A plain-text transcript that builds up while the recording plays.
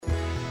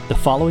The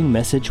following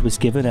message was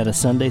given at a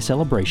Sunday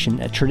celebration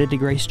at Trinity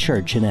Grace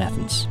Church in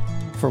Athens.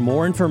 For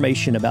more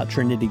information about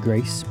Trinity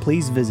Grace,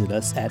 please visit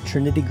us at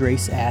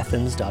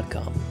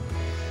trinitygraceathens.com.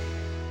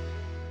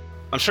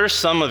 I'm sure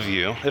some of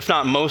you, if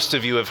not most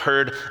of you, have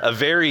heard a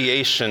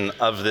variation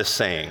of this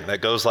saying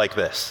that goes like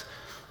this: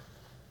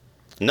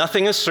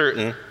 nothing is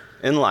certain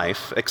in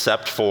life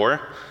except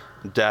for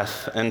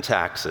death and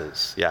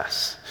taxes.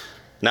 Yes.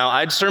 Now,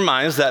 I'd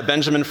surmise that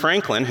Benjamin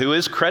Franklin, who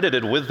is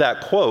credited with that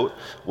quote,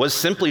 was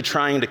simply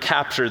trying to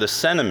capture the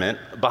sentiment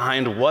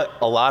behind what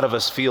a lot of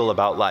us feel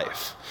about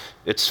life.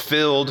 It's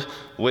filled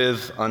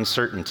with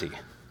uncertainty.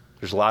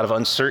 There's a lot of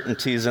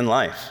uncertainties in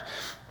life.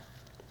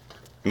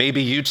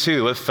 Maybe you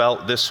too have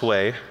felt this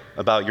way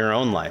about your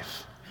own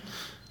life.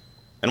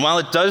 And while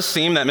it does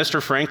seem that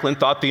Mr. Franklin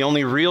thought the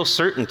only real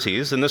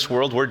certainties in this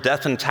world were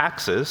death and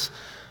taxes,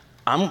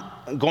 I'm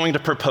going to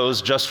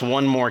propose just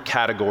one more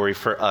category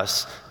for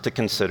us to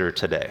consider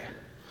today.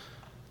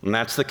 And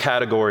that's the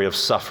category of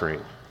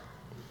suffering.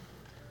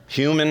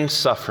 Human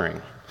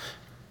suffering.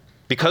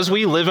 Because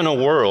we live in a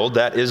world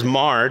that is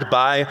marred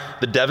by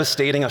the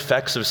devastating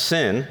effects of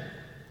sin,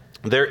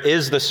 there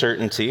is the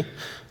certainty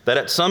that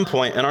at some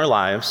point in our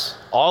lives,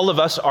 all of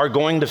us are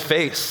going to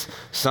face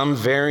some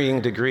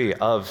varying degree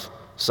of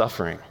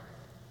suffering.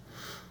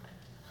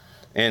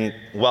 And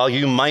while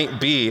you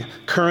might be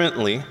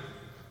currently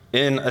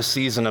in a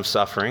season of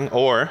suffering,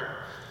 or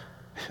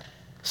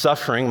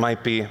suffering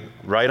might be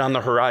right on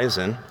the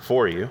horizon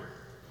for you,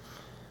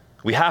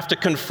 we have to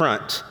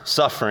confront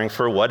suffering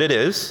for what it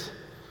is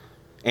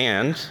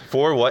and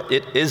for what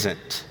it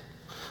isn't.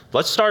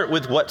 Let's start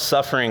with what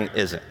suffering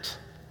isn't.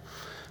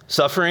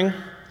 Suffering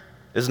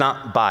is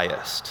not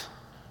biased.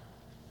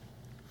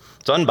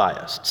 It's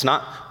unbiased. It's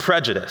not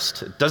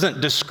prejudiced. It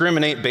doesn't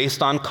discriminate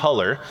based on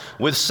color.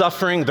 With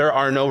suffering, there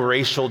are no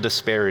racial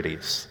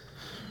disparities.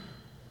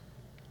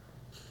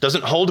 It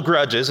doesn't hold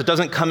grudges. It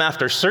doesn't come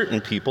after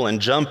certain people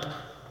and jump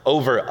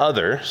over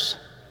others.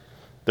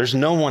 There's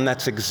no one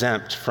that's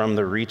exempt from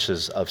the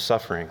reaches of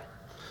suffering.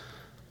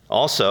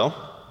 Also,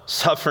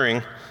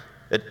 suffering,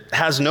 it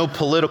has no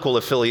political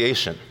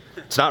affiliation.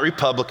 It's not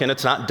Republican.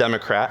 It's not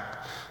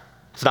Democrat.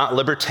 It's not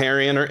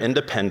libertarian or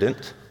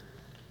independent.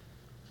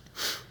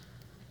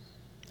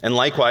 And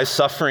likewise,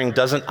 suffering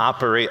doesn't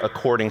operate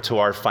according to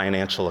our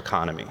financial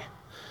economy.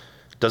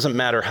 It doesn't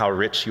matter how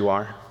rich you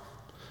are.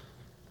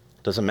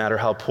 It doesn't matter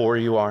how poor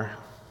you are.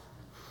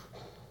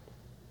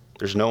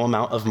 There's no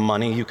amount of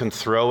money you can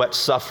throw at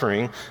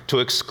suffering to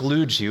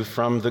exclude you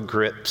from the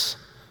grips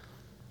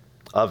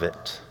of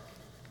it.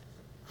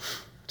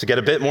 To get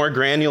a bit more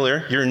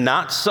granular, you're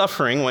not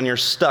suffering when you're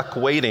stuck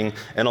waiting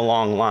in a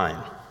long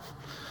line.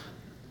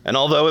 And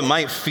although it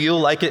might feel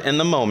like it in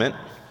the moment,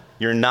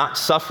 you're not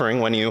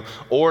suffering when you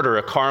order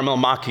a caramel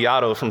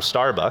macchiato from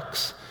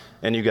Starbucks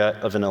and you get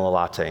a vanilla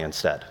latte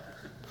instead.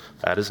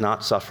 That is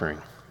not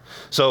suffering.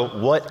 So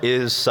what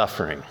is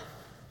suffering?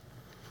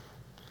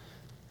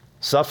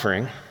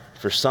 Suffering,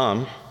 for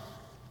some,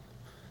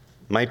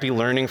 might be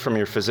learning from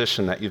your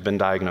physician that you've been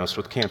diagnosed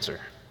with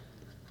cancer.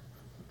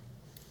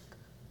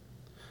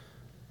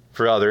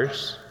 For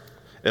others,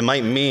 it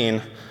might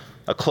mean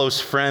a close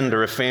friend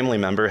or a family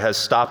member has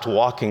stopped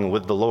walking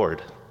with the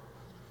Lord.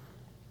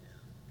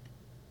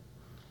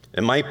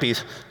 It might be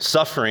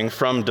suffering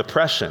from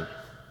depression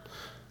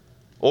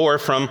or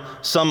from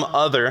some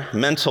other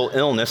mental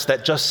illness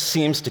that just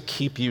seems to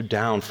keep you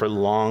down for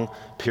long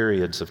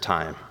periods of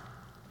time.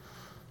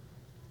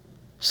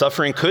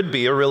 Suffering could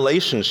be a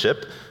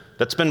relationship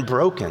that's been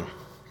broken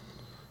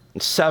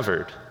and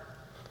severed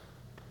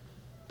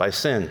by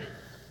sin.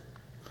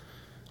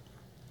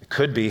 It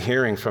could be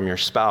hearing from your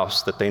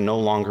spouse that they no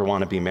longer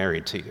want to be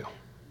married to you.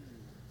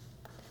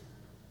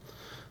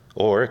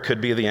 Or it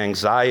could be the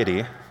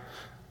anxiety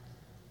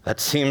that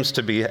seems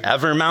to be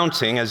ever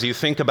mounting as you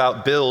think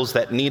about bills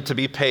that need to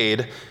be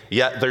paid,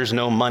 yet there's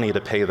no money to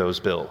pay those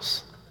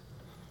bills.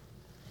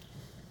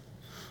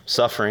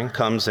 Suffering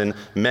comes in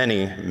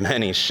many,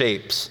 many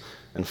shapes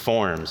and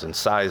forms and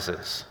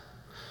sizes,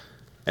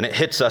 and it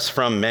hits us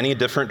from many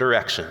different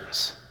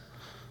directions.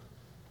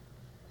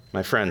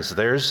 My friends,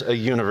 there's a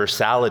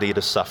universality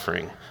to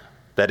suffering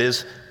that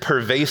is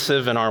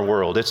pervasive in our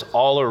world. It's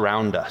all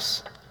around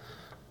us.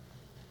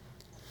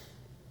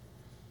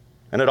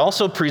 And it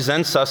also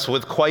presents us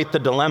with quite the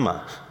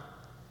dilemma.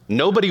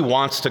 Nobody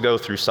wants to go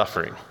through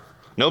suffering.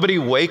 Nobody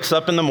wakes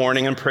up in the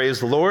morning and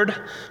prays, "Lord,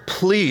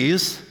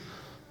 please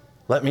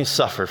let me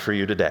suffer for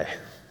you today."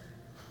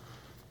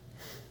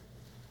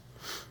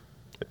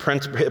 It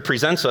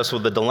presents us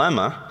with a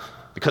dilemma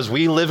because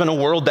we live in a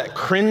world that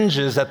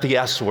cringes at the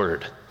S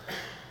word.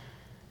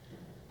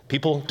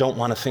 People don't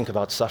want to think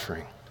about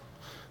suffering.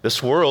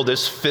 This world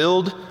is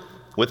filled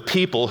with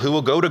people who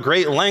will go to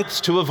great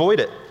lengths to avoid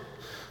it.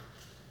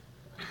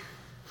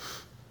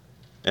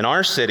 In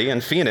our city,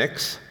 in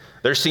Phoenix,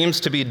 there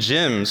seems to be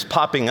gyms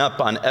popping up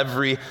on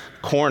every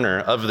corner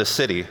of the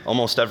city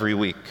almost every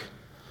week.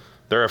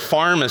 There are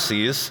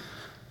pharmacies.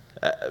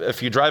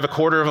 If you drive a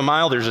quarter of a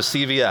mile, there's a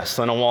CVS,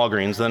 then a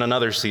Walgreens, then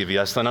another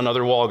CVS, then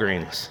another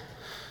Walgreens.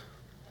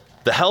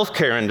 The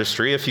healthcare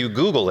industry, if you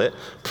Google it,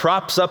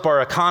 props up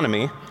our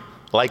economy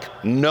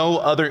like no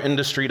other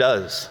industry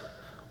does.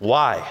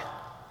 Why?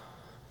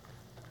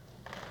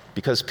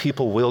 Because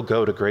people will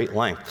go to great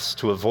lengths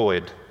to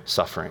avoid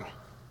suffering.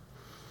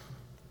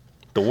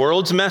 The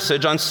world's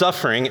message on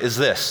suffering is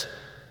this: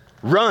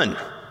 run,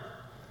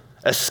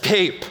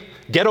 escape,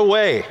 get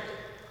away.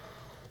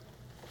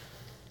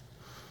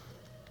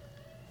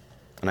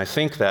 And I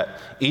think that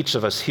each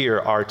of us here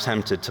are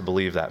tempted to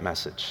believe that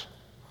message.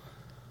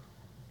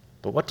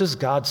 But what does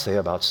God say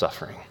about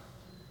suffering?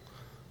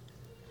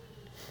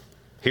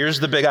 Here's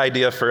the big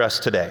idea for us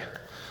today.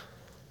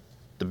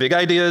 The big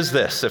idea is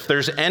this: if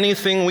there's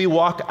anything we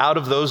walk out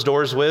of those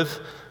doors with,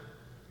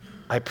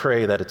 I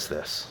pray that it's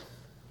this: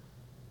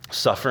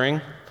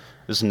 suffering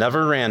is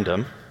never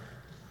random,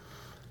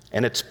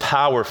 and it's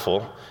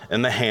powerful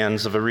in the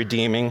hands of a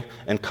redeeming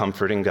and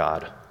comforting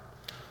God.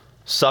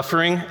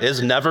 Suffering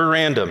is never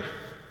random,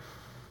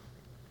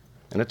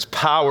 and it's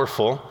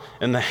powerful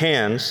in the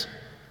hands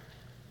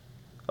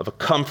of a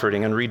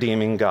comforting and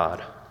redeeming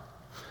God.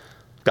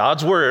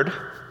 God's word,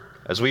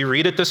 as we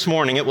read it this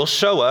morning, it will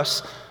show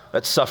us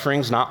that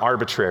suffering's not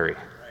arbitrary.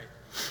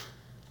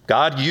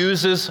 God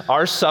uses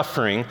our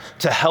suffering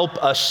to help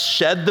us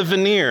shed the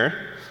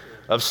veneer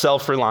of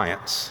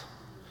self-reliance.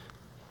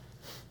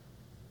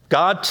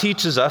 God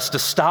teaches us to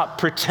stop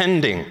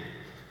pretending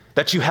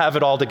that you have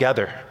it all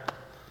together.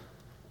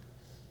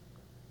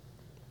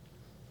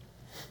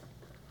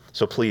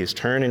 So please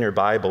turn in your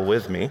Bible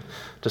with me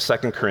to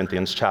 2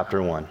 Corinthians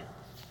chapter 1.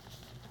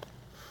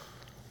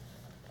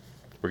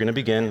 We're going to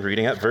begin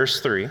reading at verse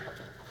 3,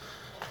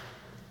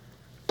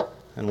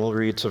 and we'll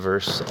read to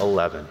verse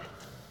 11.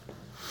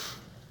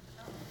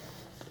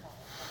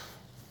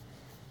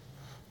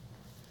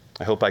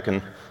 I hope I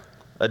can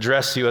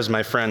address you as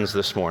my friends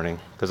this morning,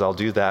 because I'll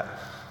do that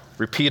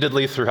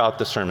repeatedly throughout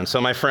the sermon.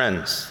 So my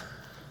friends,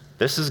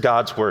 this is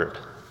God's word.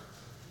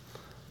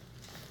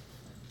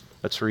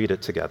 Let's read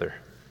it together.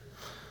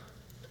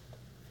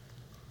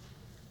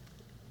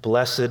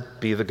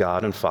 Blessed be the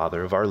God and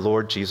Father of our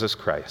Lord Jesus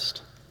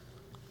Christ,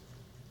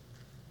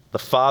 the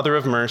Father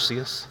of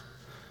mercies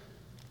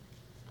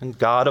and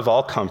God of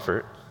all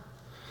comfort,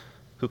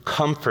 who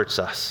comforts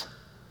us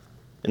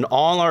in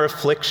all our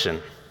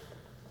affliction,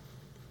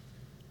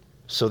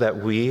 so that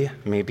we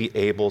may be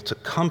able to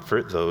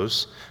comfort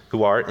those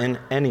who are in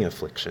any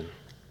affliction,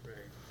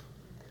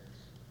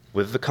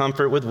 with the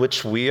comfort with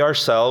which we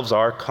ourselves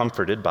are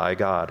comforted by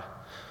God.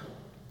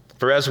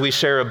 For as we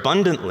share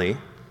abundantly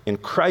in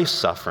Christ's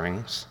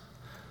sufferings,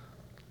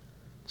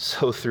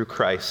 so through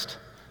Christ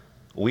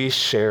we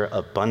share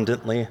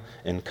abundantly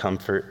in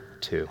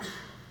comfort too.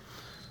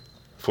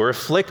 For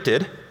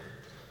afflicted,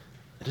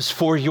 it is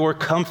for your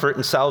comfort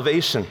and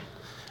salvation.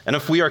 And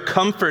if we are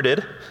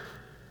comforted,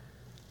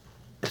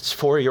 it's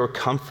for your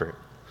comfort,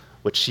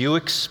 which you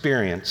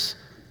experience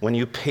when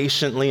you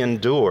patiently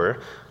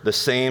endure the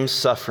same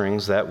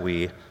sufferings that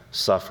we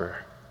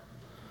suffer.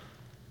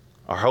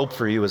 Our hope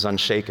for you is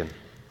unshaken.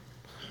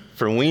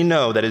 For we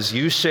know that as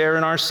you share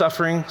in our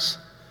sufferings,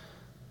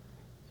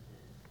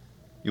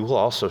 you will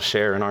also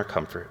share in our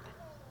comfort.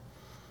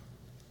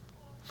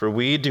 For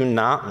we do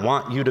not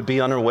want you to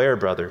be unaware,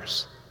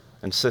 brothers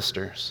and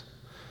sisters,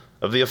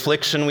 of the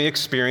affliction we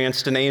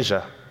experienced in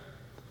Asia.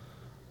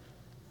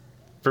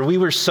 For we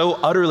were so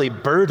utterly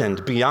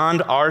burdened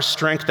beyond our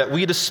strength that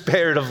we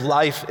despaired of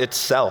life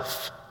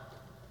itself.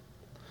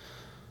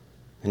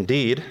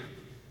 Indeed,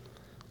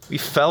 we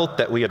felt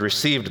that we had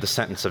received the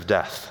sentence of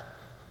death.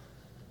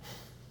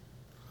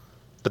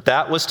 But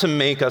that was to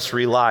make us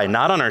rely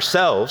not on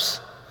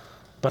ourselves,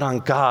 but on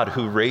God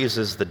who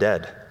raises the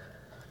dead.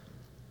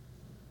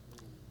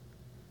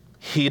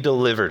 He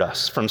delivered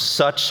us from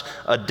such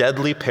a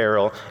deadly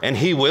peril, and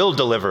he will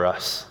deliver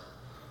us.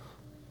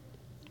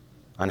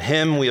 On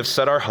him we have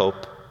set our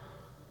hope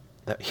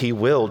that he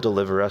will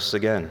deliver us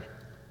again.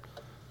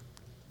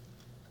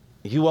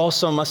 You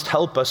also must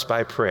help us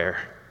by prayer,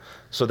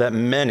 so that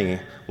many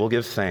will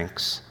give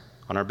thanks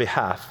on our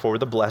behalf for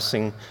the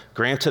blessing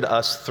granted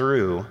us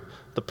through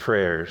the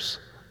prayers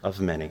of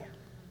many.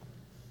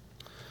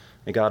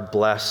 May God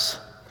bless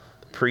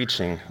the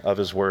preaching of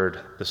his word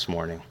this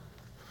morning.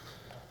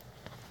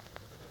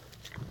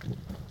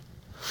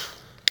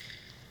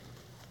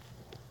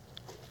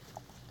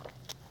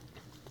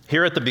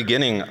 Here at the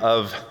beginning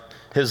of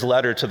his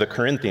letter to the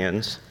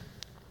Corinthians,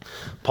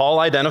 Paul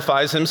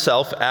identifies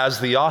himself as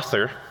the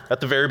author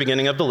at the very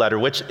beginning of the letter,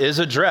 which is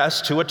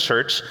addressed to a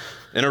church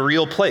in a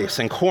real place,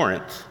 in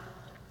Corinth.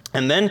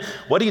 And then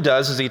what he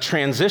does is he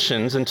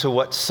transitions into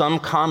what some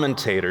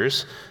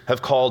commentators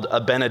have called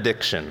a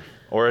benediction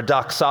or a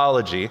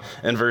doxology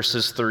in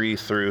verses 3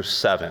 through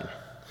 7.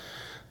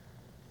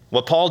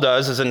 What Paul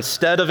does is,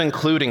 instead of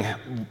including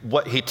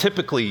what he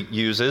typically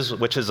uses,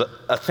 which is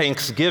a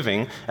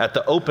thanksgiving at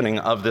the opening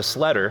of this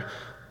letter,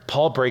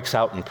 Paul breaks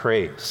out in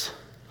praise.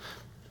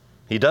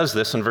 He does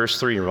this in verse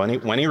 3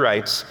 when he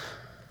writes,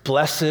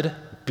 "Blessed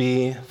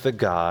be the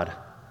God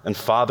and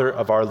Father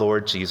of our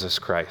Lord Jesus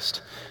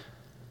Christ."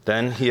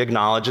 Then he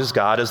acknowledges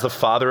God as the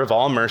Father of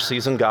all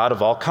mercies and God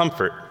of all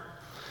comfort.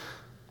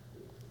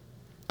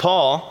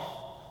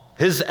 Paul,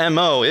 his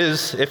MO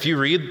is, if you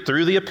read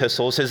through the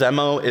epistles, his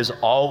MO is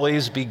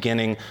always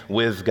beginning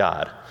with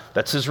God.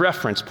 That's his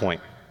reference point.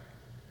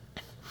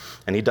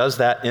 And he does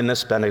that in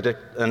this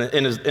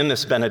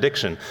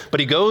benediction. But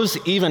he goes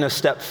even a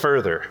step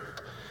further.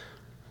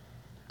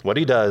 What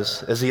he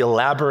does is he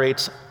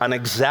elaborates on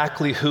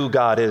exactly who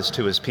God is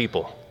to his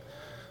people.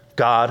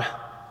 God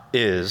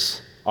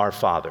is our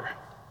Father.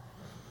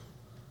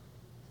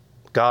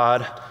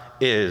 God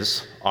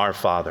is our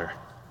Father.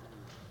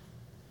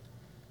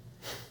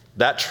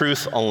 That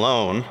truth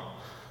alone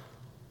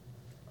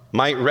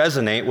might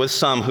resonate with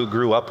some who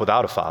grew up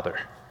without a father.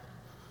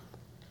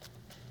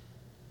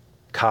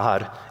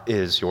 God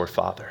is your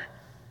Father.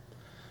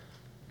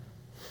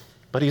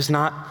 But he's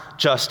not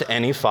just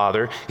any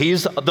father.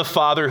 He's the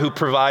Father who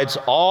provides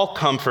all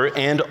comfort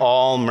and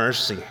all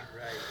mercy.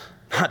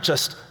 Not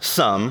just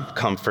some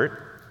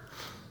comfort,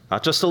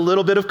 not just a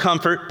little bit of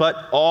comfort,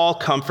 but all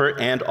comfort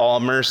and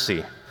all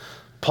mercy.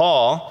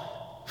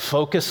 Paul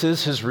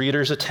focuses his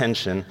readers'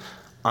 attention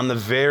on the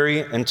very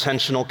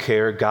intentional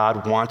care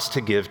God wants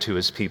to give to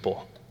his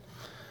people.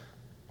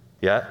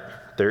 Yet,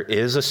 there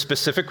is a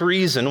specific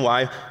reason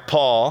why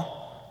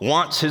Paul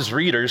wants his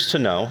readers to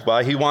know,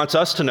 why he wants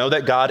us to know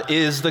that God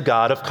is the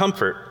God of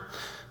comfort.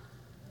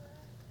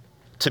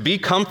 To be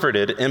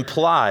comforted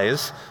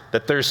implies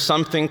that there's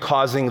something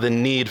causing the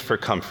need for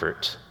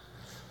comfort.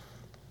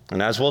 And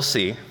as we'll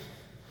see,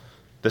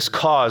 this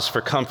cause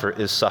for comfort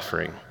is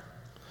suffering.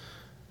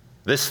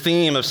 This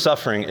theme of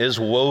suffering is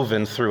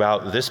woven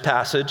throughout this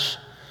passage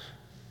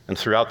and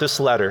throughout this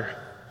letter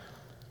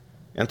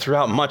and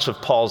throughout much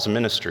of Paul's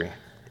ministry.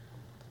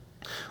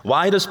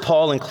 Why does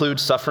Paul include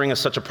suffering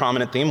as such a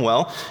prominent theme?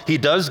 Well, he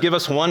does give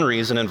us one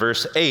reason in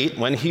verse 8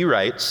 when he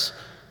writes,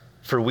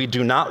 "For we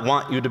do not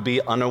want you to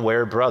be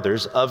unaware,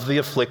 brothers, of the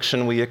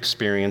affliction we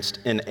experienced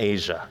in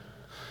Asia."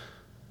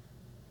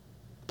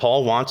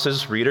 Paul wants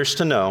his readers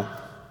to know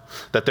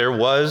that there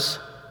was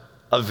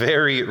a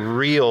very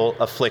real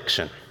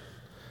affliction.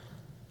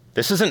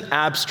 This is an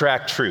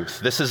abstract truth.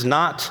 This is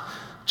not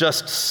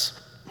just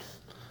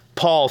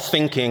Paul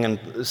thinking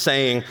and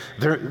saying,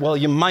 well,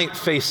 you might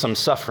face some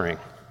suffering.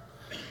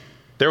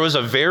 There was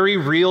a very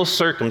real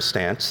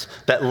circumstance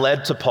that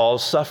led to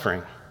Paul's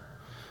suffering,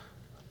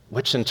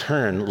 which in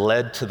turn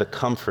led to the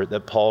comfort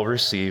that Paul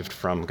received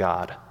from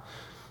God.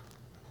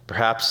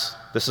 Perhaps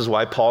this is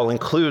why Paul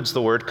includes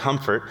the word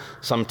comfort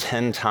some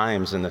 10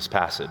 times in this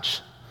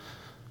passage.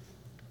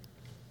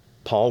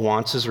 Paul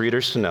wants his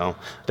readers to know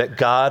that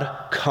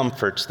God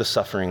comforts the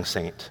suffering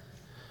saint.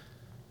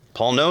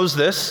 Paul knows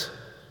this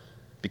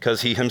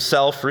because he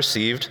himself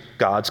received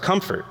God's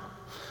comfort.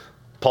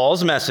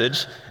 Paul's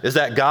message is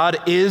that God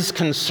is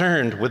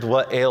concerned with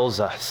what ails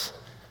us.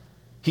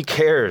 He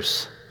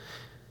cares.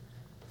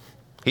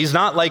 He's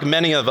not like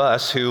many of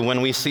us who,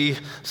 when we see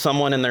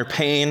someone in their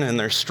pain and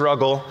their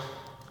struggle,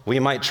 we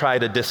might try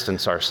to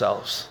distance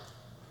ourselves.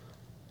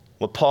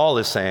 What Paul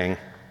is saying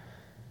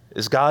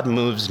is God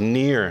moves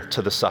near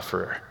to the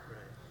sufferer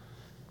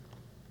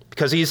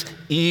because he's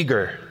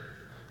eager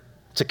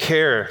to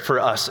care for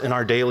us in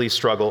our daily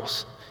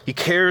struggles. He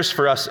cares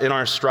for us in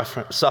our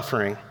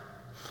suffering.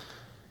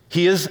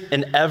 He is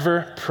an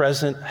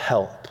ever-present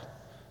help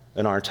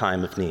in our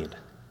time of need.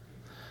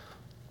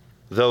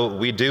 Though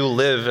we do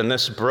live in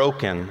this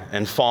broken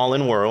and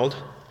fallen world,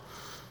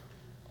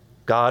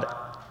 God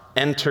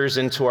enters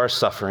into our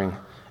suffering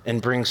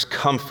and brings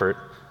comfort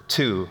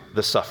to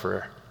the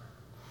sufferer.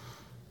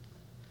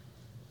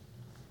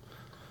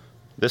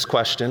 This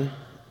question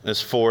is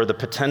for the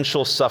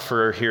potential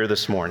sufferer here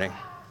this morning.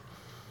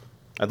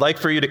 I'd like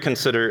for you to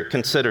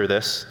consider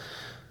this.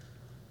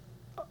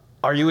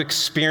 Are you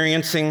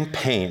experiencing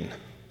pain,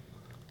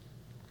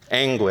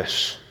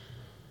 anguish,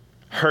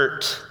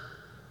 hurt?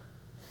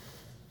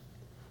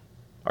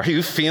 Are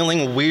you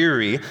feeling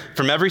weary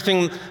from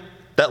everything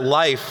that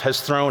life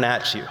has thrown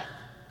at you?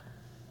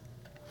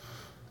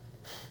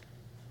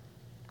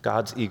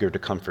 God's eager to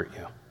comfort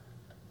you.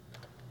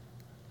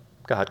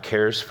 God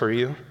cares for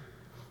you.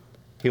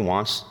 He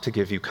wants to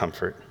give you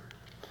comfort.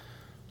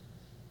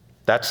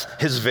 That's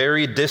his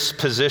very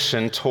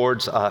disposition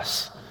towards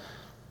us.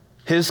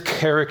 His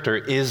character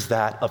is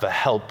that of a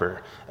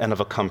helper and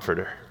of a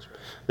comforter.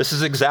 This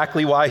is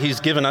exactly why he's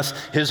given us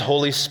his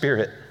Holy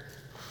Spirit,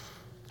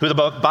 who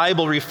the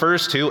Bible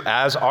refers to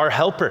as our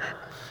helper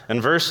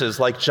in verses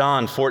like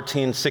John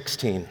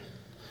 14:16.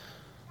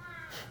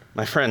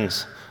 My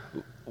friends,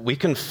 we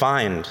can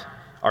find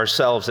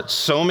ourselves at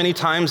so many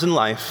times in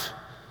life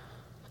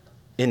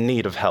in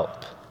need of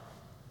help.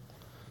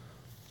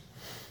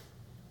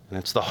 And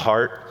it's the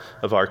heart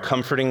of our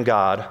comforting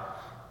God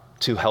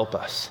to help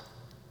us.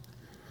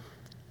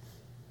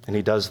 And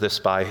he does this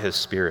by his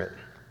Spirit.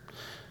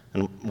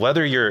 And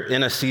whether you're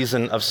in a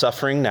season of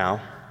suffering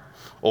now,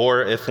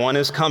 or if one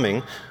is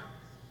coming,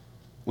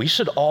 we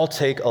should all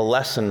take a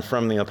lesson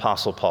from the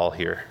Apostle Paul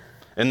here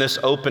in this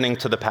opening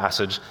to the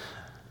passage,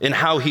 in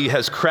how he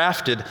has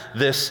crafted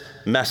this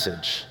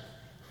message.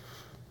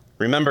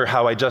 Remember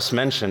how I just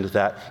mentioned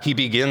that he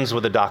begins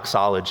with a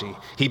doxology.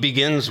 He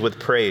begins with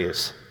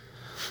praise.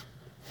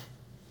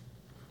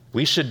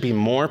 we should be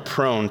more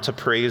prone to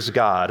praise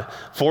God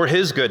for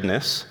his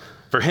goodness,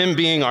 for him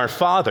being our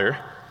Father,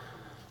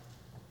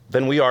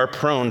 than we are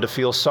prone to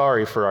feel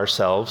sorry for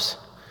ourselves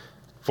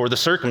for the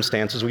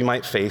circumstances we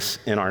might face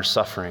in our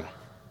suffering.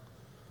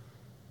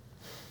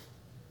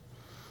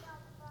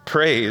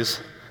 Praise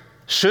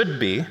should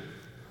be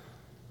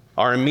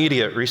our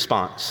immediate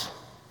response.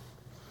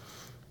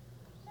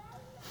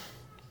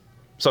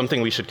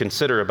 Something we should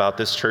consider about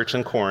this church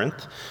in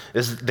Corinth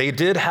is they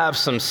did have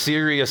some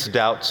serious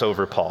doubts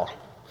over Paul.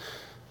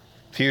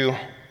 If you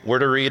were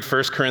to read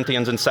 1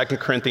 Corinthians and 2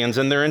 Corinthians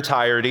in their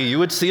entirety, you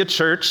would see a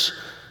church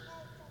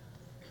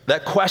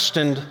that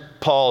questioned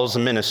Paul's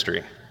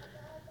ministry.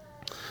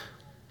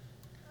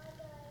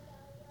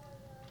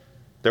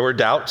 There were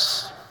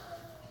doubts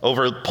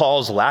over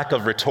Paul's lack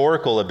of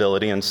rhetorical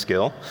ability and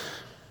skill,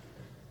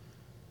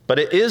 but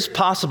it is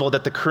possible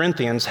that the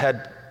Corinthians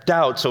had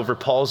doubts over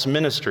Paul's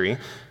ministry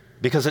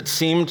because it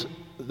seemed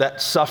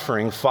that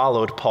suffering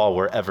followed Paul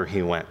wherever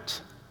he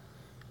went.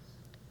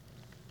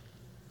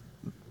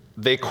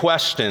 They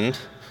questioned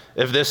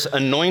if this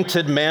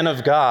anointed man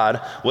of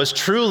God was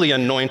truly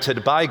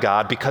anointed by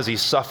God because he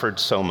suffered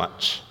so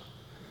much.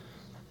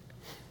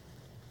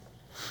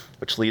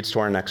 Which leads to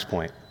our next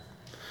point.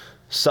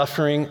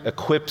 Suffering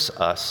equips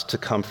us to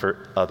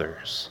comfort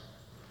others.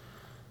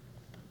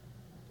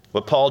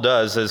 What Paul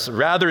does is,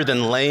 rather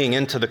than laying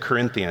into the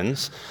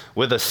Corinthians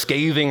with a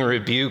scathing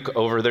rebuke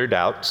over their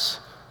doubts,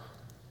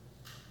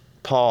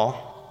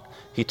 Paul,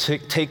 he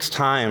takes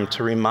time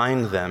to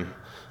remind them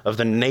of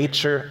the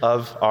nature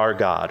of our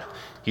God.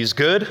 He's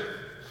good,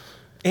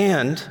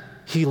 and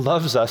he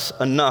loves us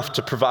enough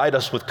to provide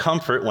us with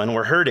comfort when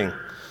we're hurting.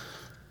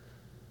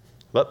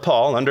 But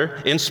Paul, under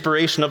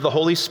inspiration of the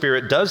Holy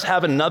Spirit, does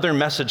have another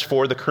message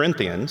for the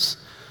Corinthians,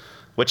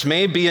 which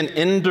may be an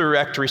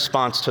indirect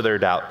response to their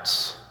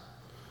doubts.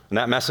 And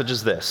that message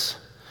is this: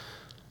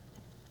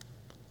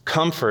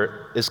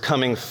 comfort is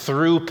coming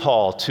through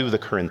Paul to the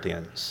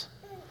Corinthians.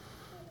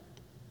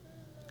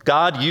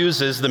 God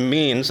uses the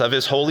means of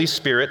his Holy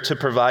Spirit to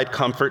provide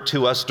comfort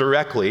to us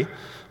directly,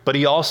 but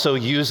he also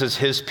uses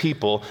his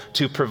people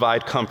to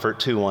provide comfort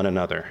to one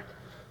another.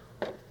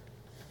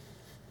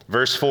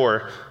 Verse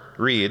 4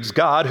 reads,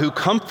 God who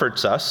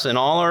comforts us in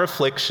all our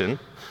affliction,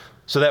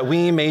 so that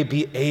we may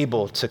be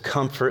able to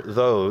comfort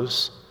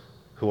those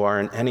who are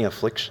in any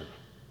affliction,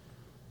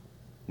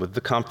 with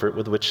the comfort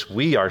with which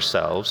we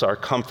ourselves are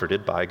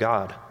comforted by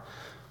God.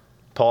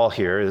 Paul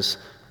here is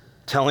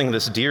telling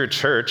this dear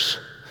church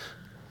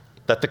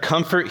that the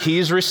comfort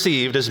he's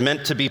received is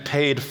meant to be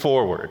paid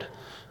forward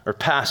or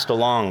passed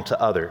along to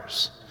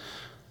others.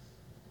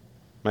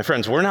 My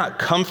friends, we're not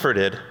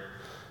comforted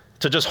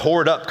to just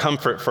hoard up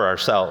comfort for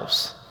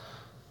ourselves.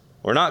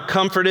 We're not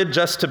comforted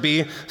just to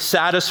be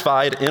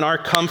satisfied in our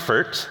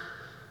comfort.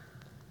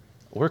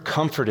 We're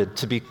comforted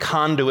to be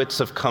conduits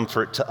of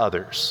comfort to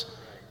others.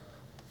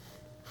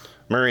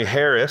 Murray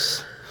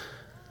Harris,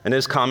 in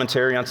his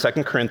commentary on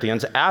 2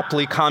 Corinthians,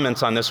 aptly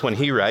comments on this when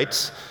he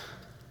writes,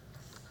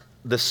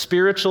 the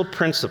spiritual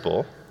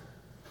principle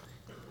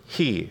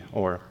he,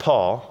 or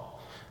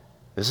Paul,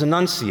 is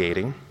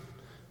enunciating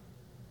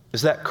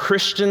is that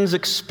Christians'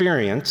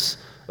 experience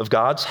of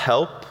God's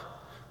help,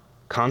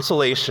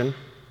 consolation,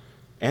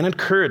 and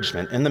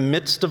encouragement in the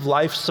midst of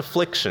life's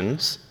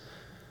afflictions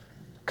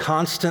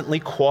constantly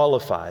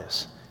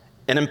qualifies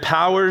and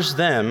empowers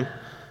them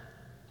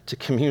to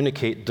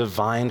communicate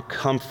divine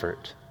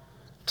comfort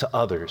to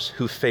others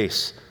who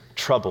face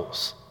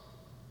troubles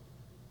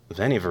of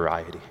any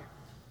variety.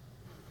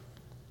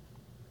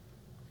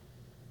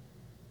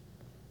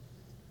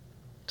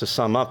 To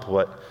sum up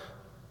what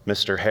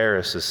Mr.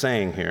 Harris is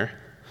saying here,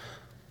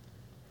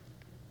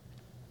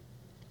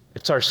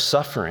 it's our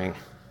suffering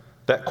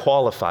that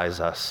qualifies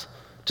us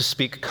to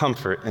speak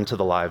comfort into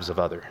the lives of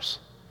others.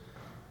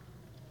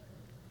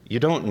 You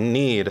don't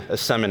need a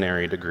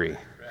seminary degree.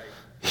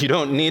 You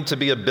don't need to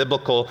be a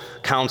biblical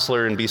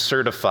counselor and be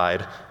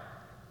certified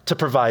to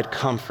provide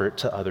comfort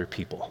to other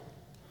people.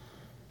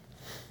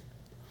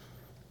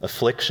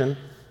 Affliction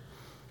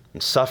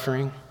and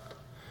suffering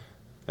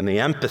and the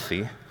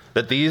empathy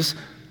that these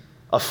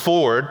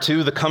afford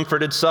to the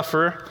comforted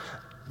sufferer,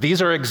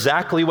 these are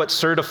exactly what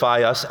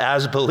certify us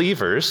as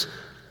believers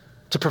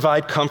to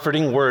provide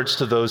comforting words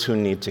to those who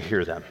need to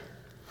hear them.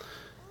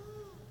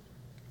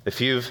 If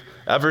you've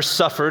ever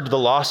suffered the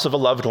loss of a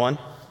loved one,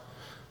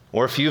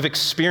 or if you've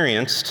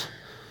experienced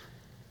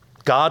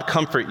God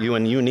comfort you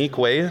in unique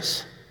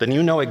ways, then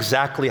you know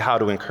exactly how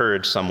to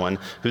encourage someone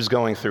who's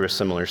going through a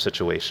similar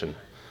situation.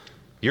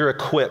 You're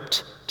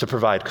equipped to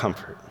provide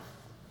comfort.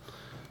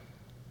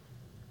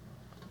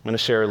 I'm going to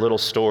share a little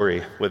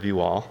story with you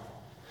all,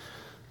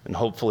 and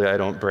hopefully I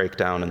don't break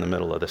down in the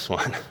middle of this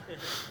one.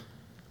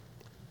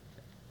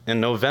 In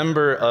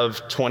November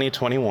of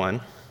 2021,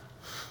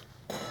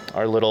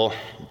 our little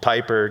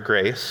Piper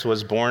Grace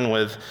was born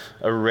with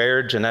a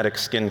rare genetic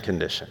skin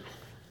condition.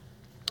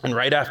 And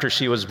right after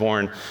she was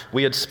born,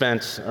 we had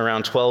spent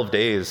around 12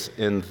 days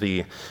in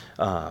the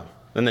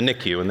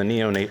NICU, in the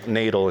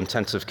neonatal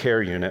intensive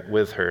care unit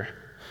with her.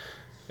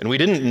 And we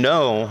didn't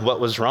know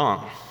what was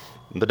wrong.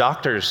 The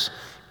doctors,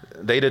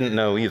 they didn't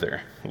know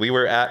either. We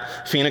were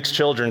at Phoenix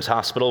Children's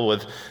Hospital,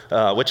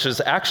 which is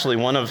actually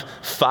one of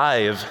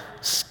 5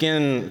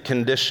 skin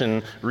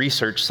condition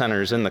research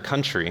centers in the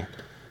country,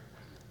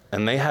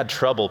 and they had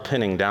trouble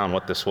pinning down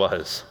what this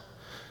was.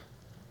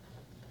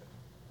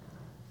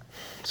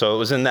 So it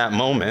was in that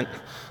moment,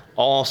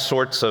 all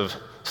sorts of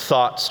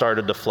thoughts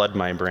started to flood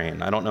my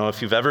brain. I don't know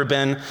if you've ever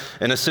been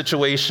in a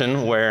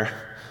situation where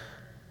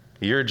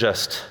you're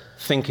just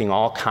thinking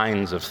all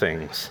kinds of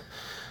things.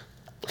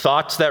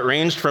 Thoughts that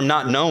ranged from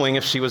not knowing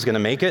if she was going to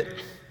make it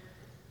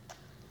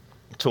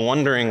to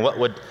wondering what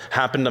would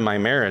happen to my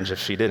marriage if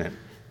she didn't.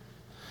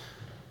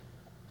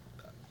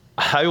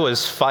 I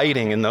was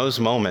fighting in those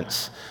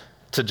moments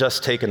to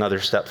just take another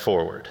step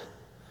forward.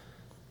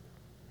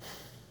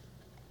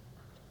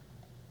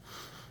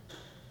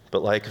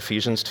 But like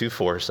Ephesians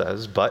 2:4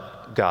 says,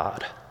 but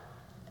God.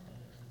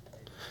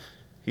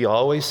 He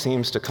always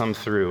seems to come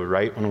through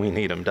right when we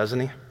need him, doesn't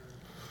he?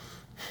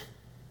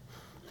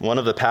 One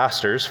of the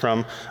pastors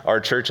from our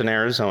church in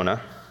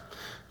Arizona,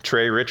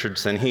 Trey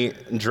Richardson, he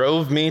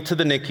drove me to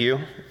the NICU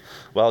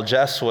while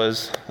Jess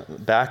was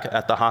back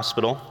at the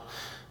hospital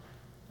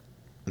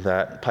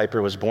that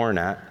Piper was born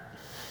at.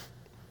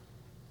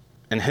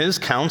 And his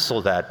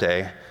counsel that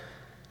day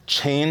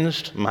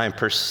changed my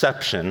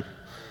perception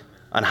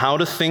on how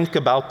to think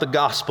about the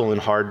gospel in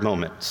hard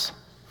moments.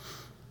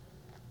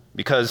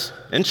 Because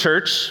in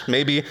church,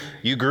 maybe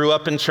you grew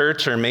up in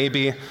church, or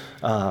maybe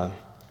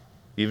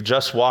you've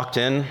just walked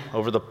in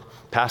over the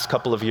past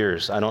couple of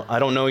years. I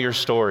don't know your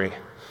story.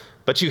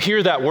 But you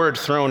hear that word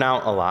thrown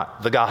out a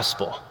lot, the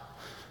gospel.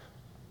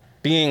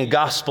 Being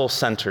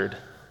gospel-centered.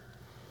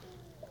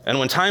 And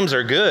when times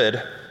are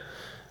good,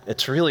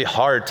 it's really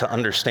hard to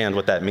understand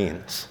what that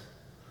means.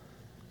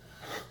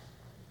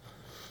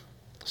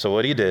 So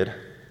what he did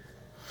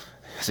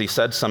is he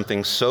said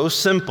something so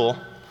simple,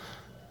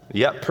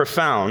 yet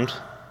profound,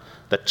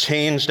 that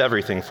changed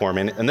everything for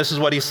me. And this is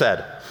what he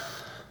said.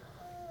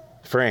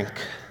 Frank,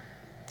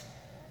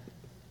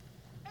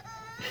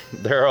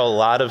 there are a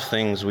lot of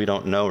things we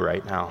don't know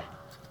right now.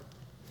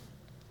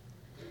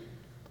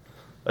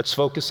 Let's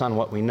focus on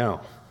what we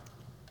know.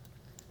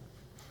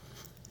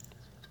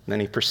 And then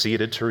he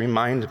proceeded to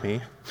remind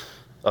me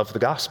of the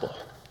gospel.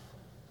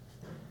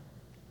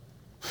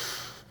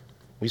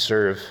 We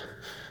serve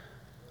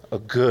a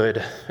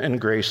good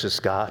and gracious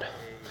God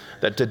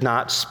that did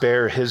not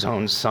spare his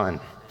own son,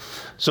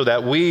 so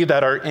that we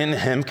that are in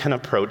him can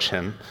approach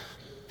him,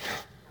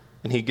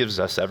 and he gives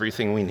us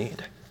everything we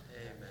need.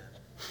 Amen.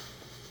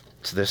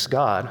 It's this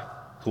God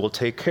who will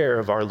take care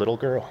of our little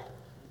girl.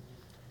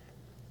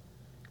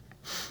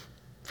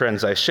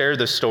 Friends, I share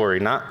this story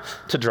not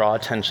to draw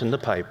attention to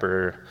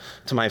Piper,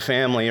 to my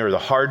family, or the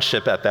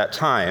hardship at that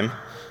time,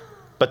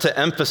 but to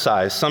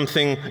emphasize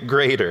something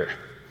greater,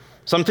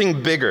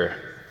 something bigger.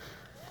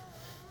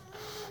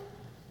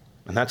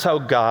 And that's how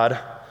God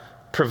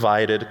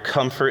provided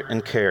comfort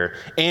and care.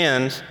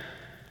 And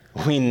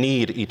we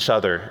need each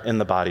other in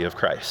the body of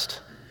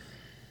Christ.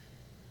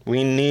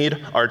 We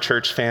need our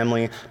church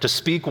family to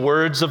speak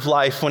words of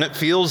life when it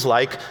feels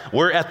like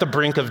we're at the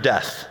brink of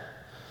death.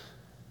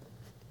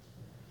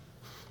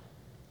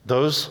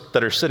 Those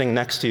that are sitting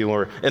next to you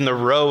or in the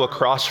row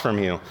across from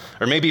you,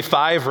 or maybe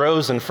 5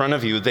 rows in front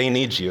of you, they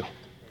need you.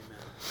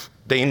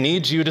 They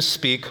need you to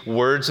speak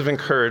words of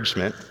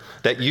encouragement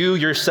that you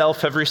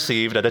yourself have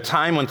received at a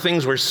time when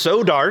things were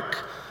so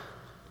dark,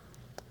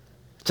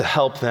 to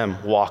help them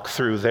walk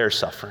through their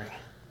suffering.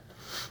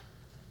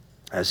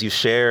 As you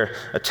share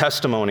a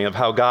testimony of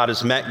how God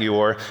has met you,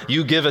 or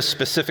you give a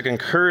specific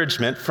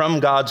encouragement from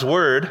God's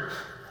word,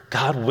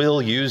 God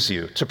will use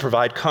you to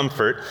provide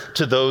comfort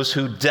to those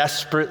who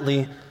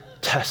desperately,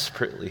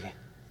 desperately,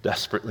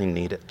 desperately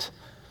need it.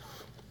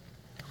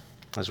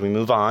 As we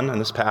move on in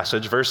this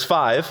passage, verse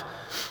 5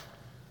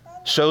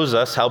 shows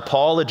us how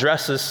Paul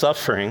addresses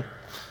suffering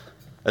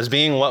as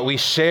being what we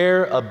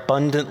share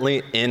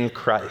abundantly in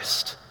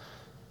Christ.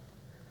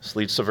 This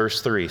leads to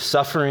verse 3.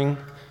 Suffering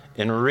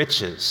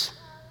enriches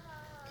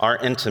our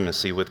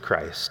intimacy with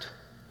Christ.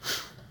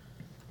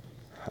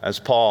 As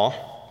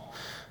Paul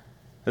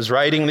is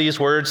writing these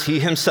words, he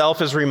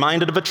himself is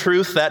reminded of a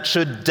truth that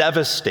should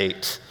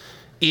devastate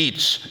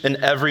each and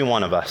every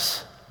one of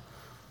us.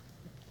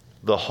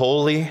 The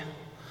Holy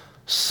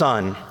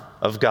Son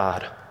of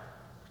God,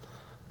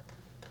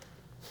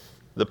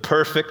 the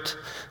perfect,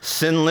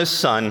 sinless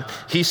Son,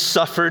 he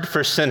suffered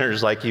for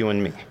sinners like you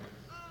and me.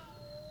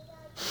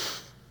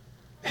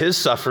 His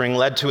suffering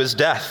led to his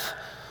death.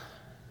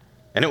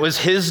 And it was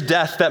his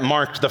death that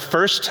marked the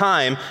first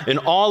time in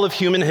all of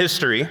human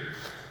history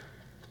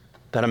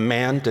that a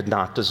man did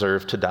not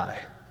deserve to die.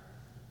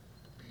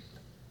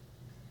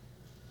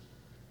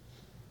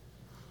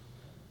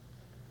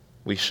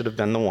 We should have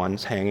been the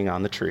ones hanging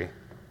on the tree.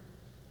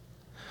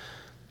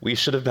 We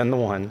should have been the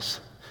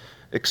ones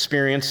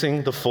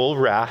experiencing the full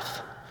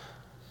wrath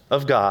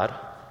of God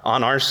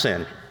on our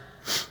sin.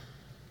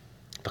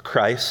 But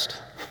Christ,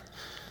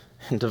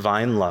 in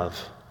divine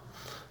love,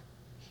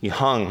 he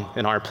hung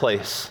in our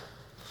place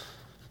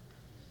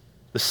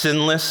the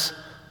sinless,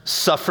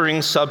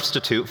 suffering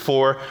substitute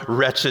for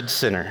wretched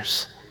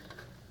sinners.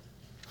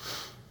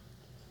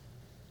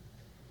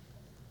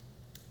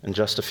 In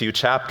just a few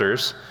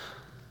chapters,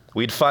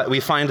 we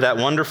find that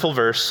wonderful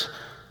verse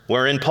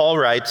wherein Paul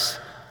writes,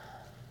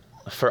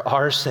 "For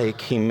our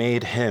sake he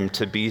made him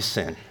to be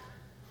sin,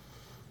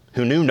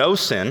 who knew no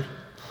sin,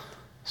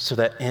 so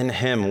that in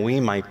him we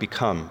might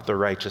become the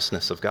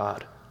righteousness of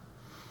God."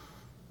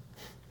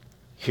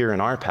 Here in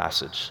our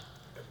passage,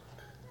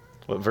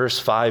 what verse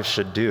 5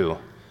 should do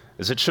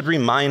is it should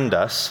remind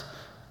us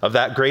of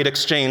that great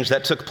exchange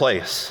that took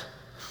place,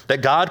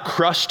 that God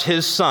crushed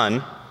his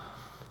Son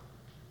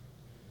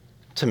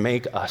to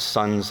make us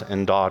sons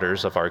and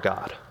daughters of our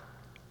God.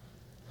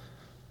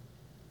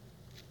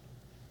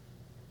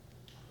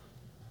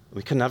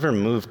 We can never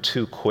move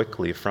too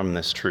quickly from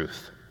this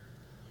truth.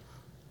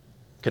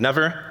 Can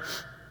never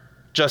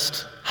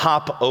just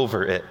hop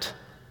over it.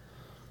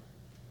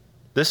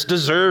 This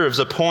deserves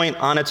a point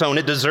on its own.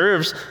 It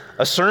deserves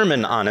a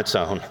sermon on its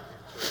own.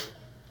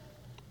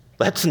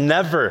 Let's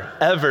never,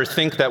 ever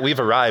think that we've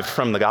arrived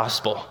from the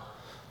gospel.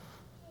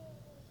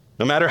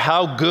 No matter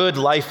how good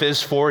life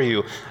is for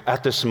you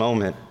at this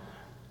moment,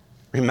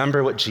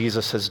 remember what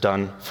Jesus has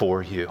done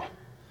for you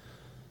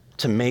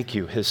to make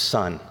you his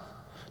son,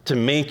 to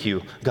make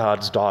you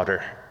God's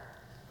daughter.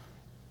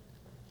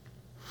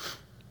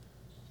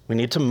 We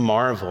need to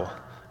marvel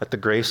at the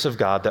grace of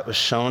God that was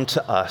shown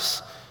to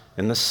us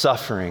in the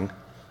suffering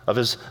of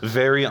his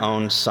very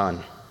own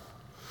Son.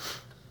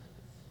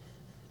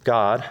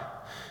 God,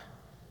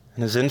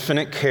 in his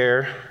infinite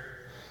care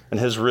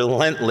and his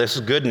relentless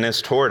goodness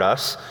toward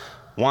us,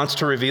 wants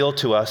to reveal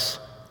to us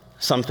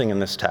something in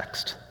this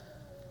text.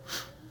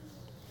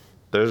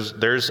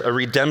 There's a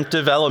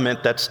redemptive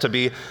element that's to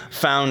be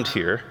found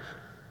here.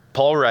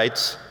 Paul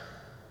writes,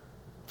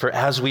 "For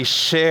as we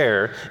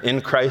share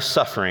in Christ's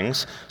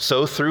sufferings,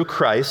 so through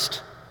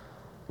Christ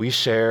we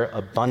share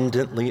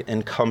abundantly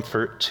in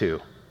comfort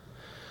too."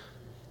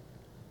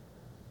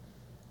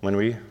 When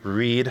we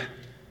read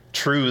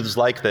truths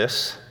like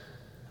this,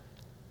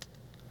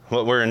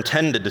 what we're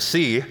intended to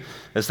see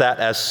is that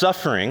as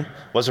suffering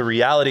was a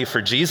reality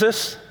for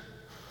Jesus,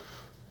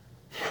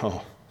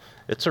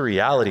 it's a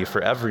reality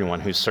for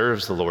everyone who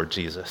serves the Lord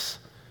Jesus.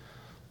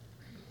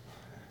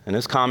 In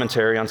his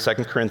commentary on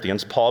 2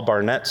 Corinthians, Paul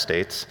Barnett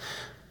states,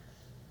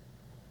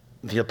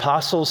 "The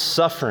apostles'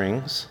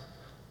 sufferings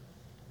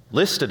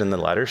listed in the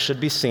letter should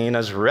be seen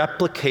as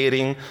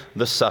replicating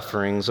the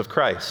sufferings of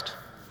Christ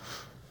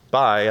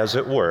by, as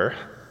it were,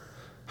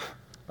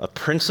 a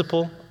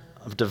principle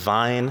of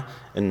divine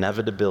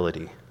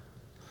inevitability."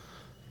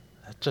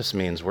 That just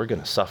means we're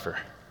going to suffer.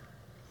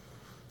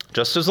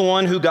 Just as the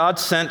one who God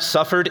sent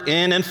suffered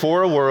in and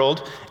for a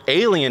world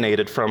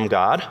alienated from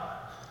God,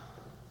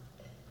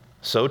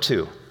 so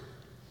too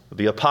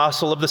the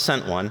apostle of the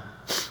sent one,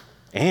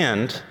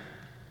 and,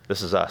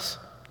 this is us,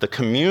 the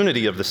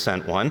community of the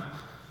sent one,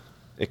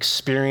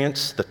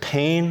 experience the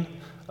pain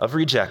of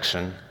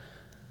rejection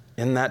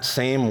in that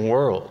same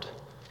world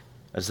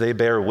as they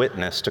bear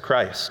witness to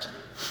Christ.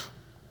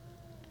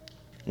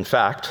 In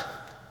fact,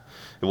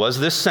 it was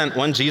this sent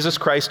one, Jesus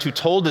Christ, who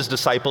told his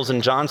disciples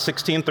in John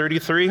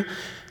 16:33,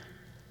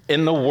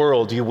 "In the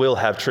world you will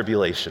have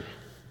tribulation.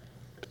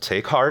 But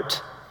take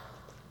heart,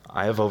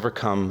 I have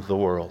overcome the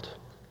world."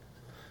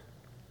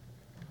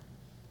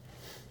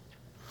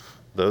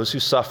 Those who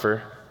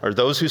suffer, or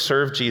those who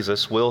serve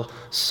Jesus, will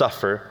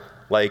suffer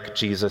like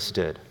Jesus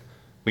did.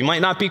 We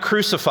might not be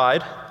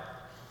crucified.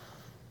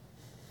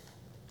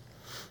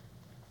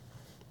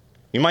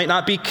 You might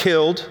not be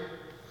killed.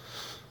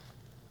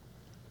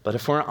 But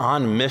if we're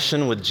on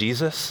mission with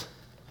Jesus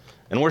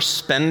and we're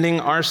spending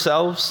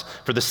ourselves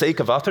for the sake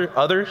of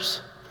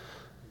others,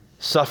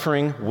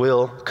 suffering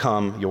will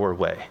come your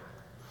way.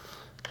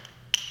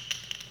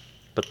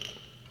 But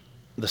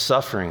the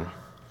suffering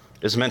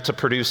is meant to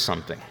produce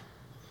something.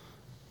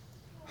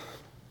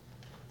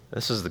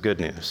 This is the good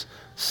news.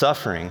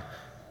 Suffering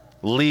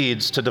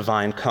leads to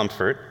divine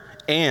comfort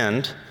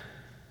and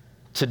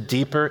to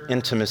deeper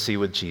intimacy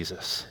with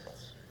Jesus.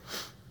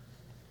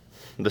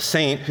 The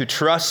saint who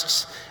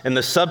trusts in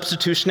the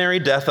substitutionary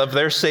death of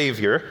their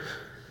Savior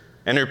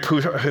and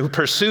who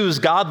pursues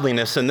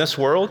godliness in this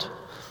world,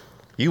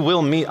 you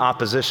will meet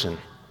opposition.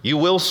 You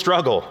will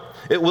struggle.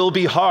 It will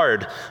be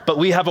hard. But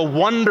we have a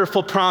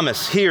wonderful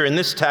promise here in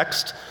this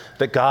text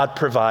that God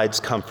provides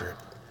comfort.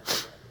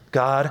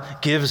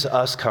 God gives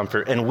us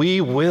comfort, and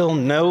we will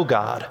know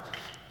God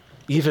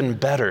even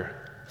better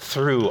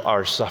through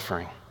our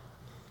suffering.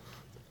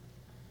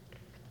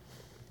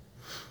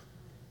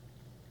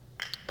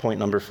 Point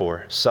number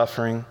 4,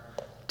 suffering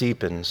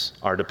deepens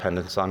our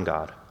dependence on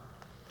God.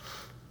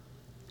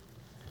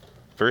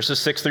 Verses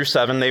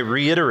 6-7, they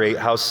reiterate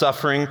how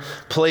suffering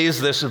plays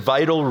this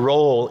vital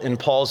role in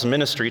Paul's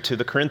ministry to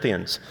the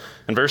Corinthians.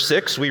 In verse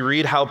 6, we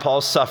read how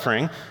Paul's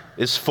suffering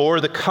is for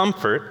the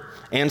comfort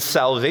and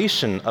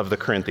salvation of the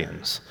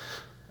Corinthians.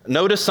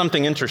 Notice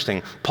something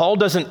interesting. Paul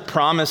doesn't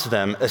promise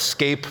them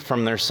escape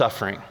from their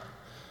suffering.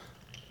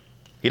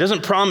 He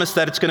doesn't promise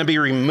that it's going to be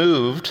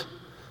removed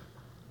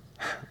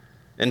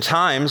In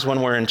times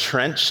when we're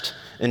entrenched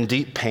in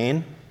deep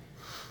pain,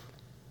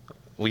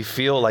 we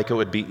feel like it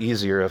would be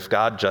easier if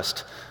God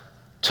just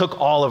took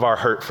all of our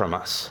hurt from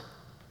us.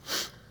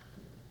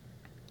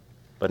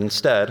 But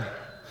instead,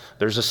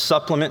 there's a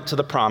supplement to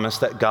the promise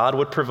that God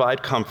would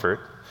provide comfort,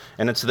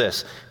 and it's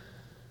this.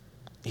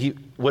 He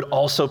would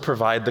also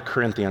provide the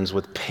Corinthians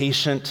with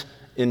patient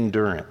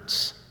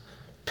endurance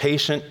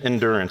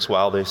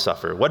while they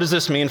suffer. What does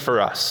this mean for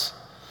us?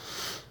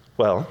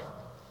 Well,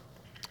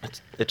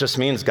 it just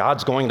means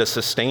God's going to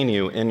sustain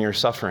you in your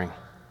suffering.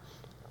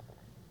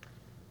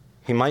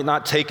 He might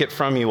not take it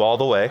from you all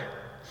the way.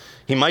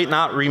 He might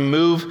not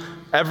remove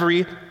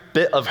every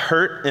bit of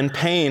hurt and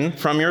pain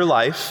from your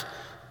life,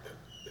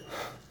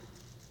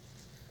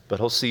 but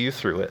he'll see you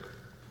through it.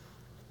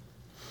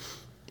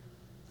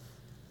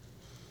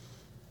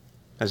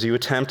 As you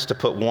attempt to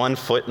put one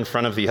foot in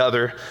front of the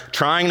other,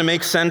 trying to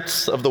make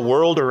sense of the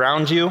world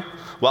around you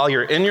while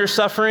you're in your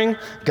suffering,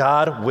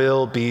 God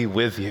will be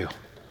with you.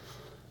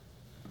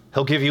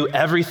 He'll give you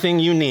everything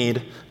you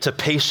need to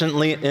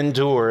patiently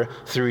endure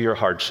through your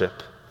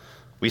hardship.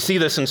 We see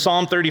this in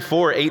Psalm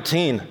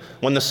 34:18,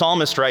 when the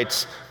psalmist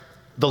writes,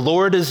 "The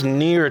Lord is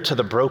near to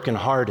the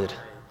brokenhearted.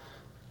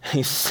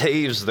 He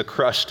saves the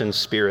crushed in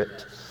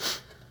spirit."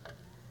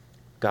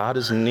 God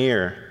is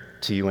near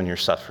to you in your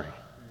suffering.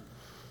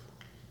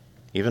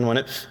 Even when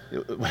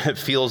it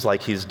feels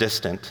like he's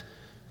distant,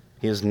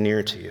 he is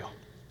near to you.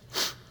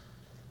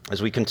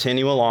 As we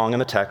continue along in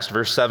the text,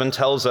 verse 7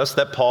 tells us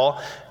that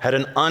Paul had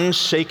an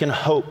unshaken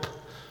hope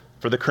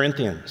for the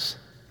Corinthians.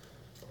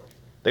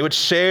 They would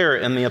share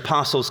in the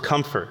apostles'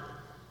 comfort.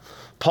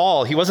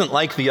 Paul, he wasn't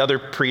like the other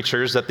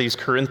preachers that these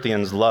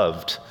Corinthians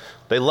loved.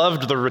 They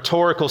loved the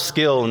rhetorical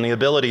skill and the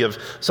ability of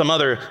some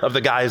other of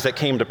the guys that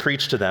came to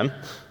preach to them.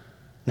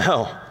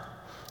 No.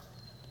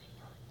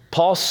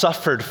 Paul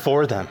suffered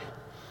for them.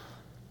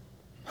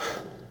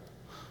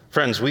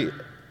 Friends, we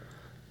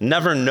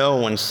never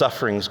know when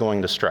suffering's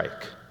going to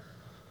strike.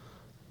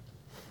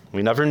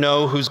 We never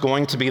know who's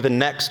going to be the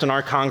next in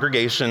our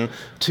congregation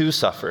to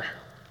suffer.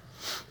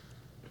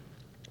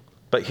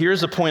 But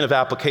here's a point of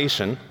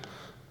application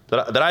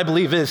that I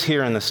believe is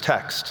here in this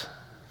text.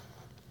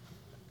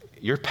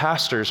 Your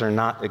pastors are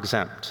not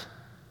exempt.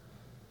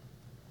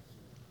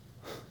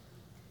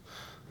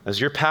 As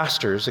your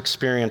pastors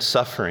experience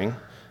suffering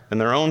in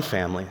their own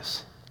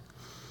families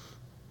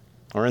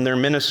or in their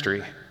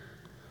ministry,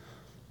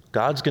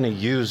 God's going to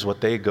use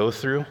what they go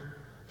through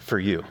for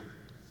you.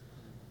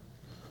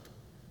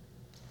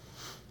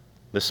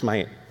 This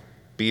might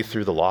be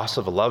through the loss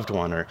of a loved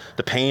one or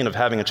the pain of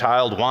having a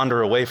child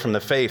wander away from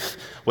the faith.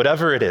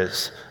 Whatever it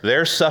is,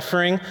 their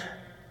suffering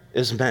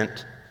is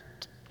meant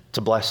to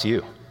bless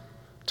you,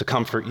 to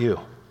comfort you.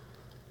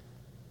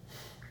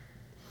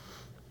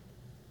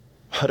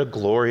 What a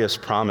glorious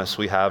promise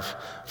we have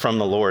from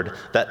the Lord,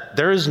 that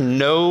there is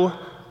no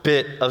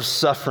bit of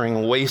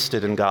suffering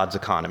wasted in God's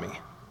economy.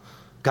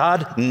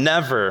 God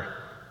never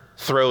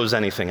throws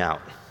anything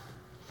out.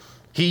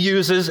 He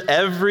uses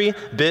every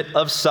bit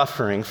of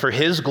suffering for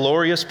his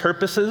glorious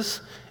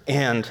purposes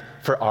and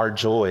for our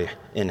joy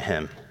in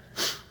him.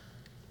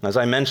 As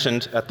I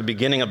mentioned at the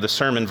beginning of the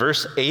sermon,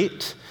 verse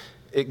 8,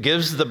 it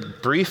gives the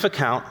brief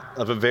account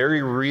of a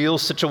very real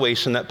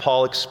situation that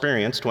Paul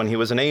experienced when he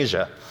was in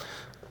Asia.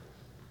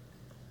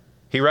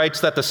 He writes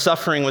that the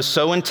suffering was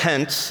so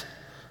intense,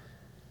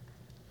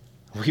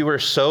 we were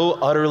so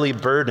utterly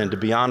burdened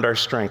beyond our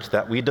strength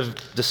that we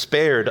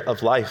despaired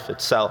of life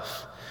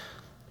itself.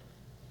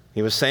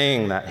 He was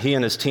saying that he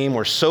and his team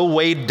were so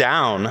weighed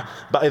down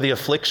by the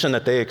affliction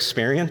that they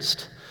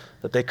experienced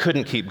that they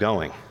couldn't keep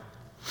going.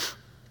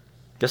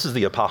 This is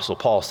the Apostle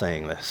Paul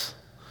saying this.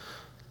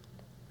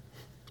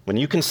 When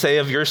you can say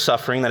of your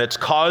suffering that it's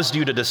caused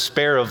you to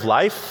despair of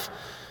life,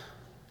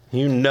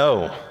 you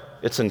know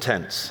it's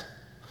intense.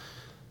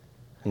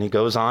 And he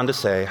goes on to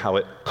say how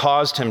it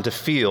caused him to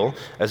feel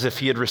as if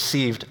he had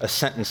received a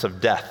sentence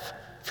of death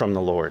from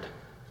the Lord.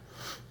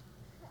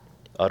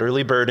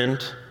 Utterly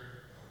burdened,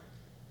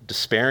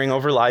 despairing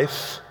over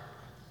life,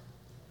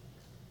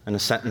 and a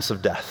sentence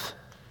of death.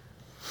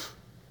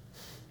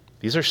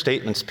 These are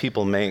statements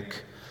people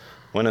make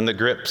when in the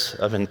grips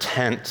of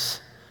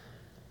intense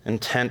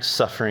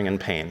suffering and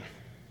pain.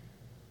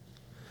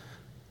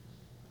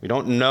 We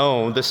don't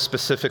know the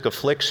specific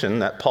affliction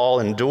that Paul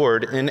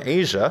endured in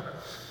Asia,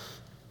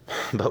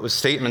 but with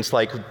statements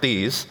like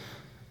these,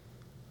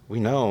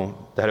 we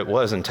know that it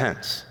was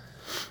intense.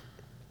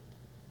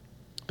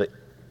 But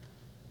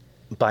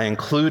by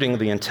including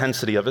the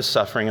intensity of his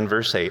suffering in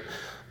verse 8,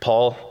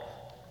 Paul,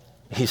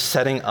 he's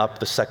setting up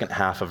the second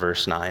half of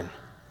verse 9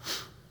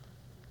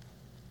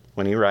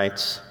 when he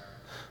writes,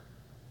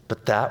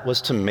 "But that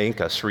was to make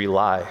us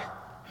rely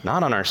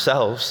not on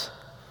ourselves,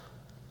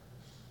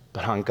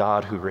 but on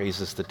God who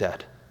raises the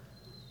dead."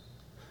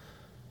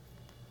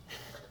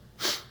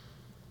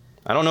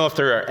 I don't know if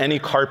there are any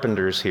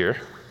carpenters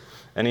here,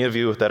 any of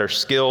you that are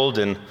skilled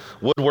in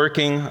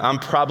woodworking. I'm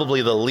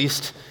probably the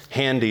least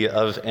handy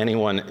of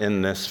anyone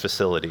in this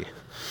facility.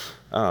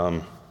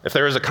 If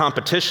there was a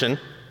competition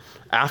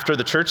after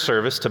the church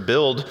service to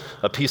build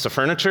a piece of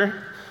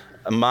furniture,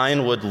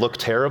 mine would look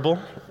terrible,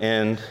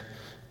 and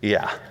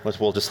yeah,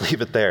 we'll just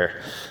leave it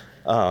there.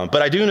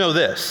 But I do know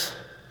this.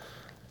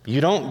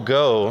 You don't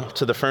go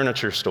to the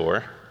furniture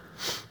store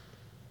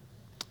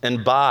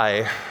and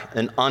buy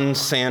an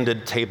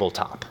unsanded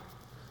tabletop,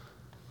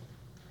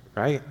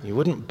 right? You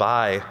wouldn't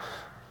buy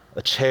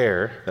a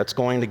chair that's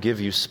going to give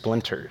you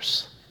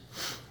splinters.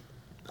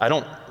 I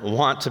don't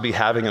want to be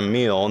having a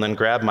meal and then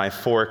grab my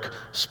fork,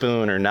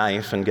 spoon, or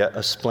knife and get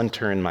a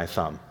splinter in my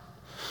thumb.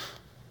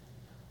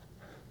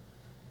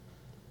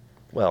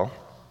 Well,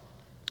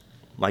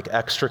 like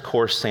extra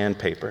coarse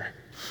sandpaper,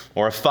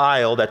 or a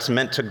file that's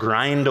meant to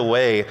grind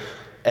away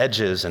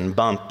edges and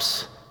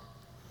bumps.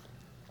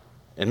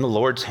 In the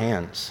Lord's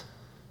hands,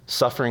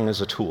 suffering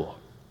is a tool.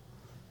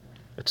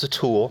 It's a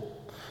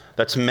tool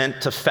that's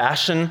meant to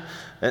fashion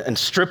and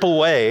strip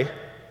away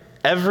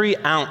every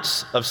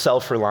ounce of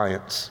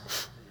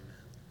self-reliance.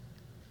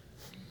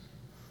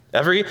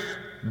 Every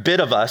bit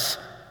of us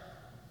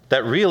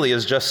that really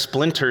is just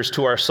splinters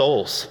to our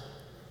souls.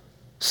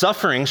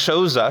 Suffering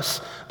shows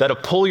us that a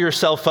pull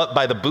yourself up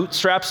by the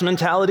bootstraps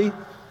mentality,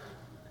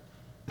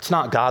 it's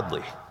not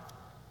godly.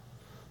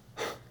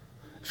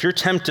 If you're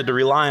tempted to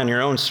rely on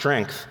your own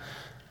strength,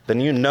 then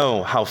you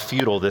know how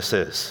futile this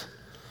is.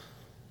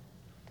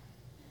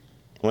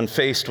 When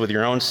faced with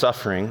your own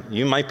suffering,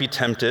 you might be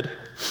tempted,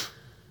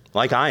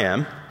 like I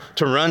am,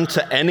 to run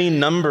to any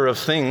number of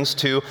things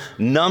to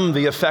numb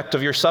the effect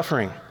of your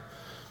suffering.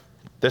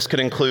 This could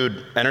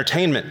include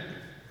entertainment,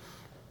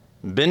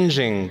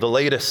 binging the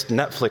latest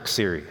Netflix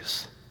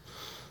series.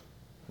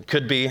 It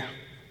could be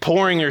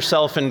pouring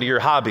yourself into your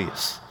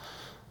hobbies.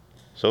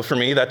 So for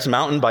me, that's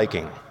mountain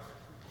biking,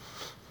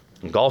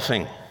 and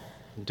golfing,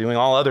 doing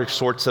all other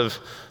sorts of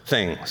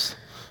things.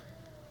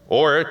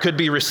 Or it could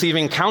be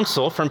receiving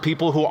counsel from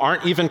people who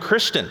aren't even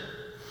Christian.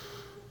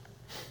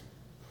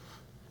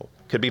 It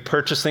could be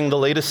purchasing the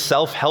latest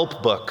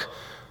self-help book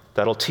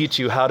that'll teach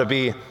you how to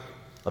be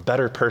a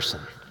better person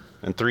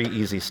in 3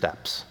 easy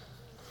steps.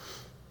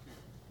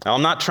 Now,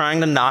 I'm not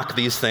trying to knock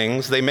these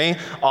things. They may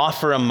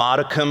offer a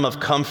modicum of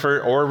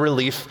comfort or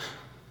relief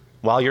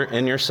while you're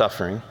in your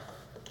suffering,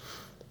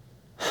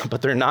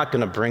 but they're not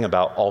going to bring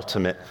about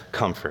ultimate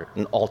comfort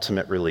and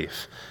ultimate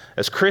relief.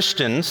 As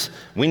Christians,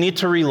 we need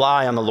to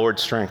rely on the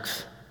Lord's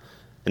strength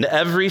in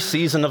every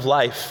season of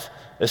life,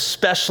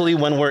 especially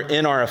when we're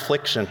in our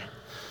affliction.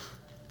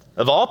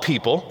 Of all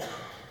people,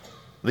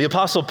 the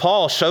Apostle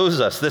Paul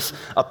shows us, this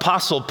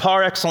apostle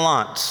par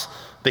excellence,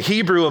 the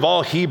Hebrew of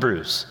all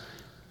Hebrews.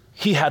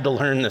 He had to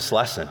learn this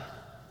lesson.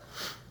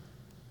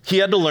 He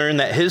had to learn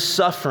that his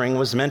suffering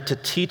was meant to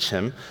teach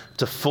him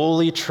to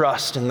fully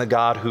trust in the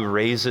God who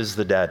raises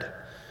the dead.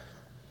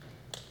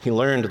 He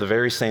learned the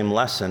very same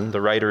lesson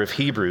the writer of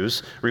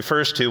Hebrews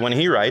refers to when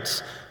he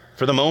writes,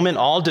 "For the moment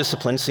all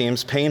discipline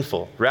seems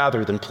painful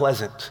rather than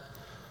pleasant,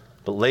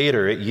 but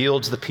later it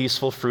yields the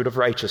peaceful fruit of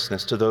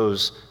righteousness to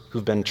those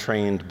who've been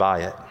trained by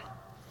it."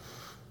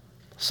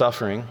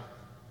 Suffering,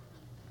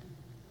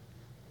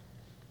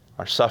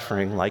 our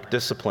suffering, like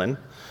discipline,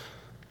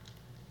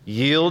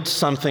 yields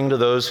something to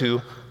those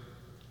who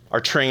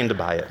are trained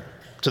by it.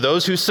 To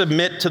those who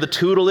submit to the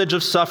tutelage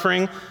of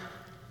suffering,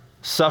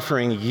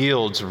 suffering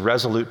yields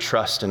resolute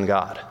trust in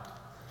God.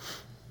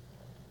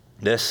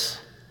 This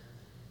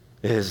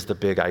is the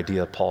big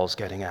idea Paul's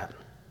getting at.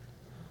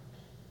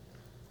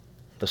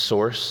 The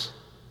source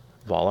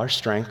of all our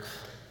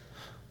strength,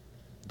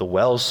 the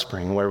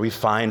wellspring where we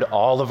find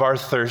all of our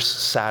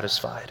thirsts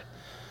satisfied.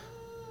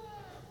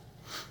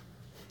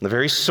 The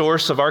very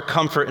source of our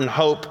comfort and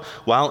hope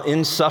while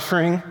in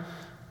suffering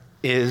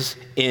is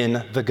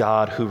in the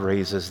God who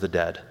raises the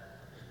dead.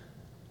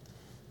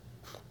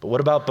 But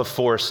what about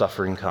before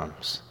suffering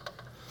comes?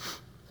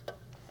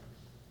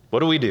 What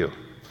do we do?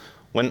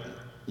 When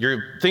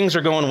things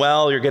are going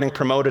well, you're getting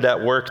promoted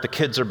at work, the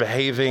kids are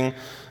behaving,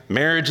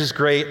 marriage is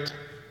great,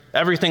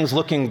 everything's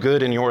looking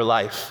good in your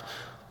life.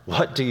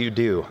 What do you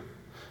do?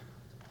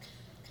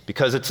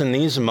 Because it's in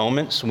these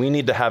moments we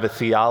need to have a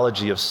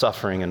theology of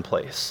suffering in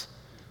place.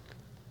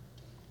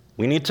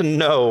 We need to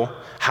know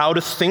how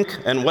to think,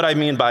 and what I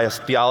mean by a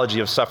theology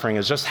of suffering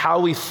is just how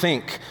we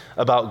think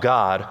about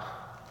God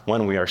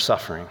when we are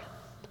suffering,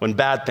 when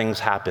bad things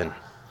happen.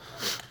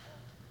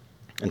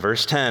 In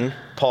verse 10,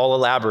 Paul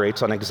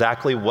elaborates on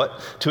exactly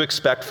what to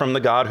expect from the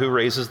God who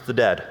raises the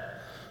dead.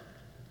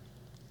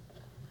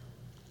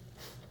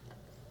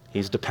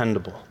 He's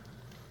dependable.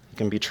 He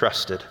can be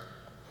trusted.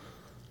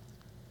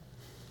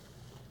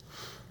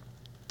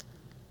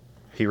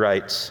 He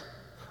writes,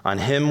 "On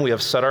him we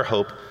have set our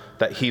hope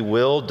that he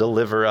will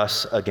deliver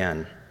us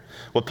again."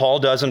 What Paul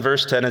does in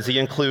verse 10 is he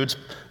includes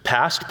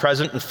past,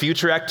 present, and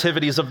future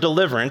activities of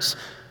deliverance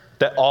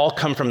that all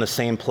come from the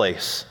same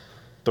place,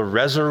 the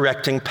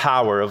resurrecting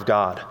power of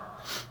God.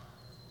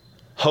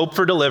 Hope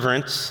for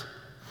deliverance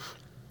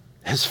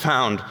is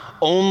found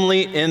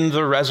only in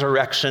the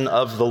resurrection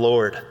of the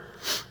Lord.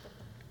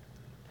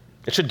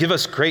 It should give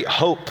us great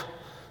hope,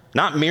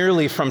 not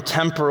merely from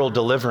temporal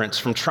deliverance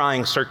from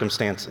trying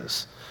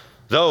circumstances,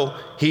 though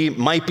he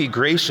might be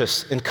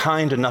gracious and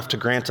kind enough to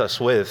grant us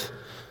with,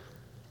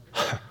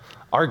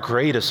 our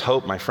greatest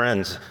hope, my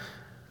friends,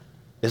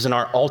 is in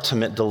our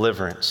ultimate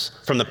deliverance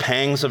from the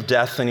pangs of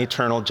death and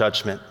eternal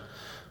judgment.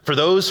 For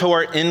those who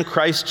are in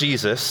Christ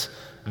Jesus,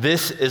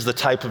 this is the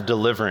type of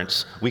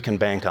deliverance we can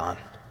bank on.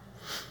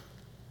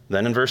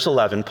 Then in verse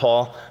 11,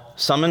 Paul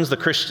summons the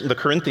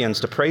Corinthians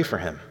to pray for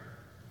him.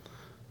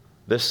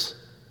 This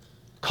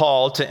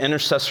call to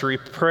intercessory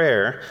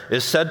prayer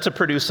is said to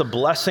produce a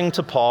blessing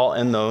to Paul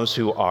and those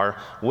who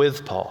are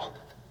with Paul.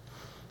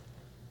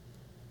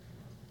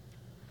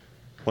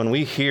 When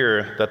we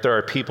hear that there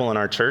are people in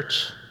our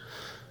church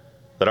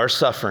that are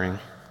suffering,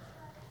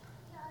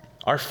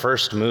 our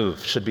first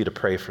move should be to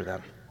pray for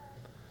them.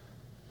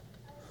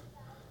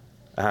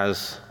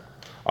 As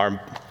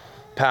our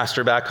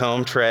pastor back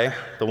home, Trey,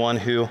 the one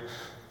who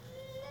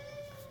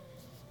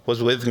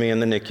was with me in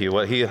the NICU,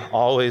 what he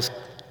always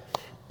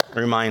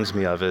reminds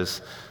me of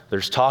is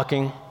there's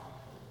talking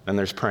and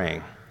there's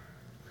praying.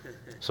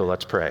 So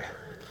let's pray.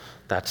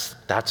 That's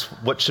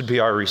what should be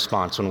our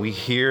response. When we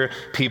hear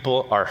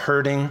people are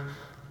hurting,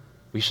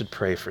 we should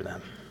pray for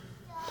them.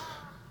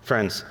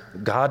 Friends,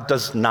 God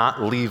does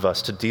not leave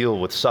us to deal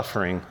with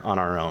suffering on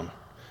our own.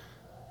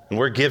 And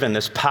we're given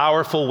this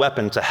powerful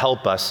weapon to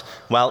help us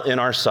while in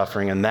our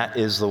suffering, and that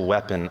is the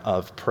weapon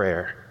of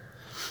prayer.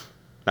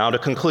 Now, to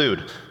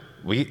conclude,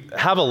 we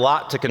have a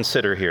lot to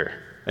consider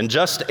here. In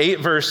just 8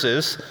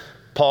 verses,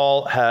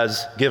 Paul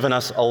has given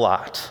us a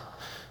lot.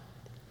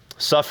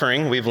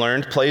 Suffering, we've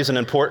learned, plays an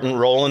important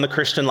role in the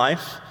Christian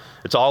life.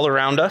 It's all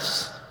around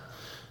us.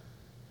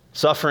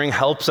 Suffering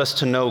helps us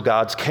to know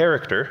God's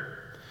character.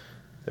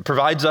 It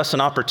provides us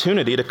an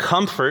opportunity to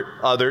comfort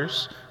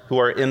others who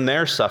are in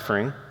their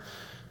suffering.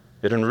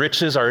 It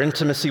enriches our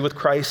intimacy with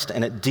Christ,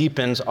 and it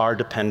deepens our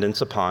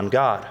dependence upon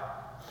God.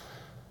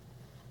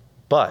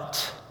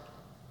 But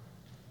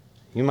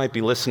you might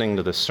be listening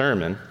to this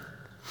sermon.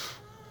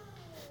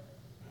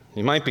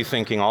 You might be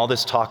thinking all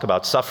this talk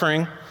about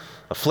suffering,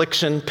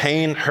 affliction,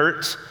 pain,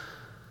 hurt,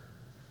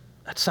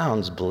 that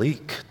sounds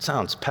bleak. It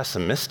sounds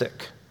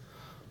pessimistic.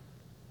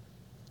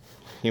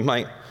 You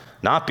might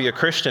not be a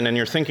Christian and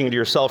you're thinking to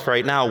yourself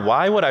right now,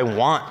 why would I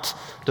want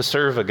to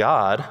serve a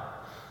God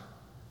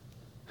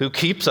who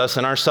keeps us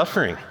in our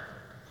suffering?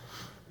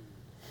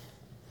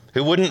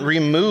 Who wouldn't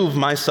remove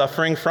my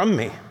suffering from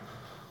me?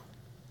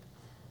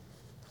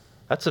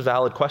 That's a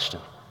valid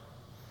question.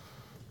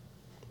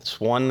 It's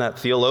one that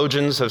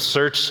theologians have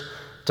searched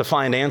to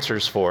find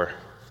answers for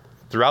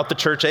throughout the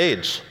church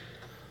age.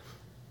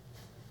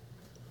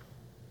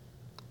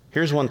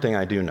 Here's one thing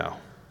I do know.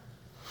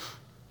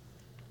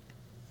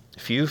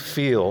 If you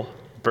feel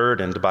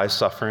burdened by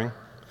suffering,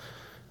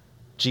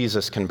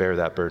 Jesus can bear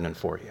that burden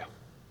for you.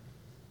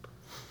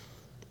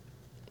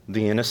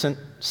 The innocent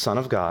Son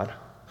of God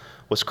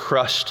was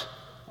crushed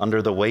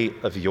under the weight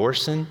of your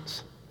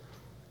sins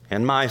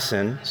and my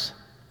sins,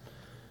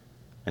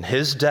 and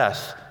his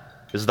death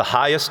is the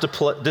highest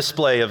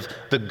display of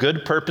the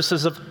good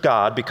purposes of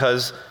God,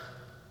 because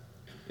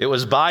it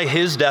was by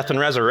his death and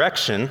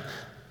resurrection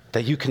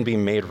that you can be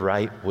made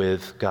right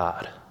with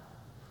God.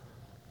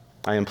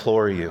 I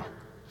implore you,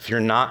 if you're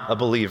not a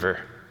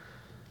believer,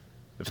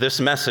 if this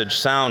message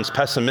sounds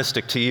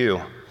pessimistic to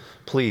you,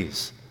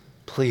 please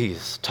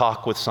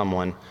talk with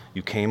someone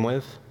you came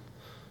with.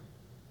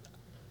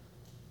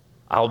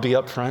 I'll be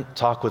up front.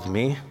 Talk with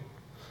me.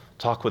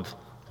 Talk with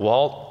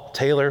Walt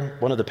Taylor,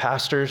 one of the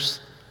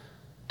pastors.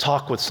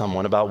 Talk with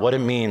someone about what it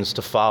means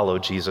to follow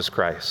Jesus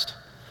Christ.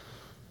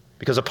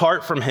 Because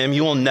apart from him,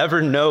 you will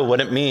never know what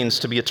it means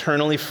to be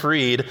eternally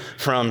freed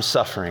from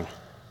suffering.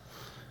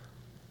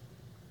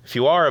 If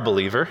you are a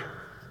believer,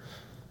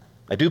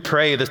 I do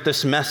pray that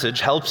this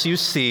message helps you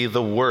see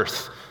the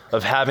worth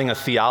of having a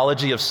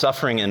theology of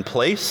suffering in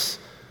place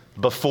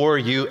before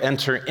you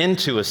enter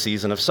into a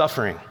season of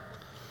suffering.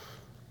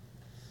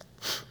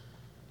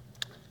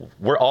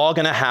 We're all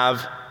going to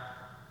have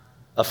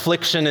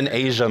affliction in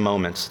Asia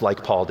moments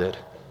like Paul did,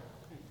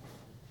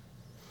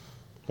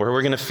 where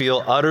we're going to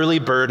feel utterly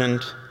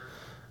burdened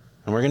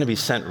and we're going to be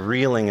sent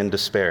reeling in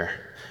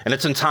despair. And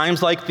it's in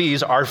times like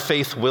these our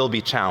faith will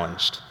be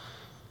challenged.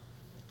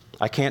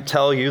 I can't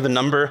tell you the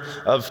number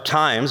of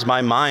times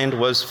my mind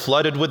was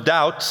flooded with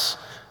doubts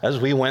as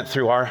we went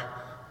through our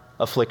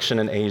affliction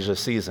in Asia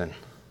season.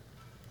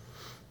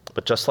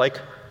 But just like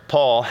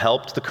Paul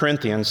helped the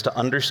Corinthians to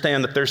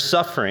understand that their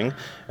suffering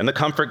and the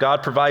comfort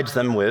God provides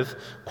them with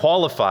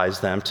qualifies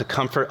them to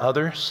comfort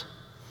others,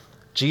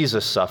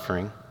 Jesus'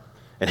 suffering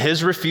and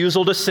his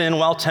refusal to sin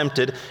while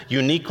tempted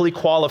uniquely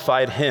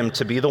qualified him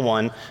to be the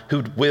one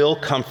who will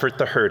comfort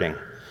the hurting,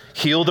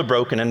 heal the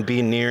broken, and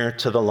be near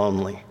to the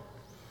lonely.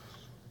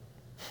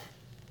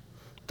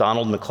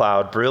 Donald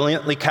MacLeod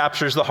brilliantly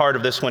captures the heart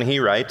of this when he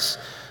writes,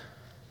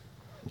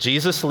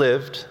 Jesus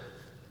lived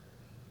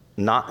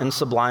not in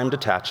sublime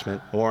detachment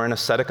or in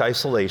ascetic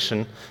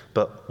isolation,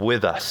 but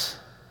with us,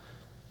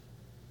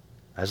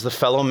 as the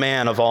fellow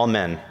man of all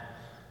men,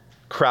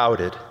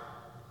 crowded,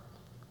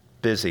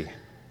 busy,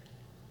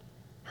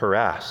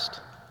 harassed,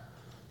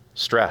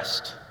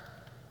 stressed,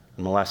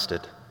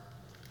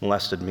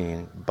 molested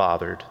meaning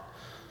bothered.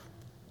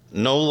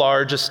 No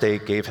large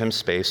estate gave him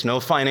space. No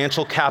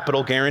financial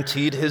capital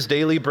guaranteed his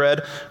daily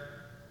bread.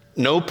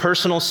 No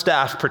personal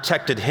staff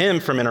protected him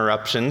from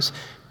interruptions.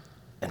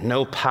 And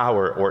no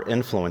power or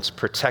influence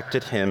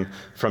protected him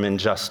from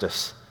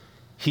injustice.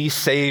 He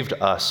saved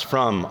us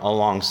from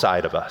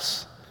alongside of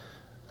us.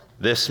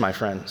 This, my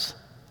friends,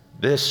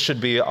 this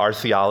should be our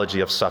theology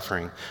of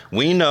suffering.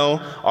 We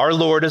know our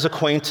Lord is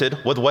acquainted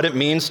with what it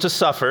means to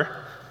suffer,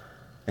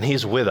 and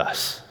he's with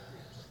us.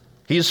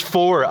 He's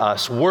for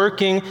us,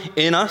 working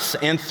in us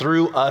and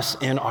through us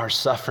in our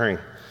suffering.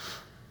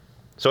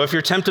 So if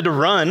you're tempted to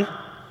run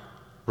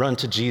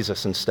to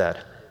Jesus instead.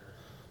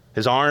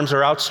 His arms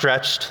are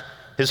outstretched.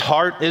 His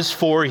heart is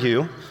for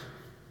you,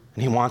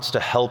 and he wants to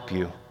help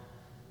you.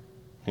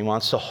 He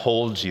wants to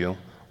hold you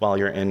while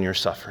you're in your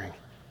suffering.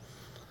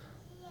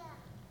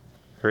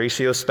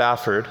 Horatio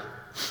Spafford,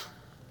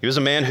 he was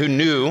a man who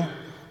knew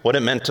what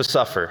it meant to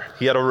suffer.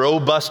 He had a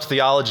robust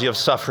theology of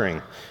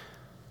suffering.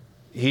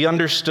 He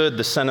understood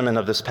the sentiment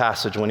of this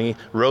passage when he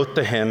wrote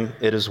the hymn,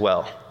 "It Is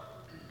Well."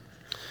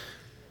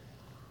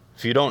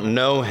 If you don't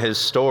know his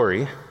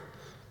story,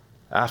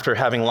 after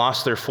having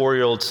lost their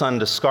 4-year-old son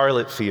to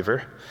scarlet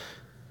fever,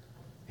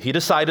 he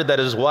decided that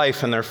his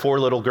wife and their 4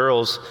 little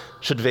girls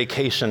should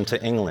vacation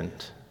to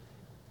England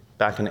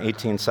back in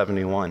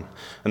 1871.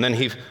 And then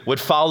he would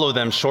follow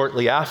them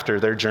shortly after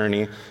their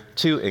journey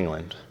to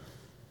England.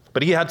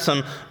 But he had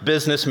some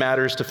business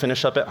matters to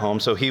finish up at home,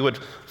 so he would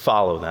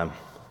follow them.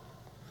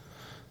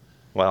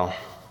 Well,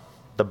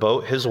 the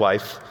boat his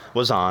wife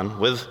was on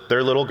with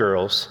their little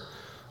girls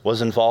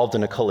was involved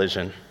in a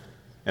collision,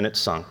 and it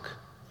sunk.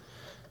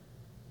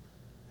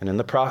 And in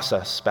the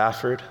process,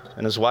 Spafford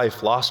and his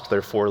wife lost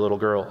their 4 little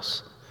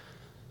girls.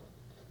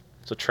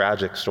 It's a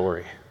tragic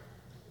story.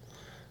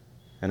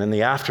 And in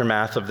the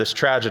aftermath of this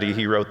tragedy,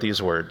 he wrote these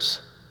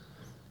words: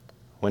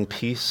 "When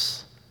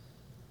peace,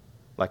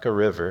 like a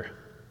river,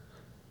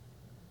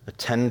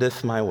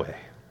 attendeth my way,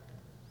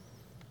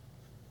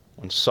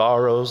 when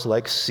sorrows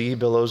like sea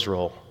billows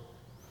roll,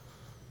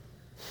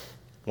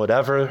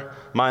 whatever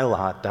my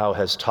lot thou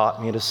hast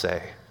taught me to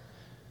say,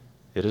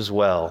 it is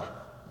well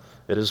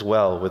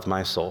with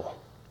my soul."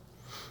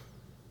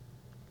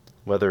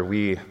 Whether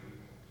we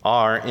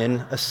are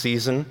in a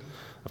season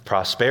of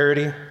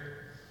prosperity,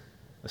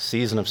 a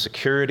season of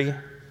security,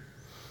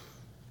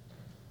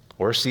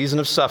 or a season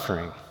of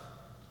suffering,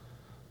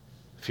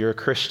 if you're a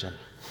Christian,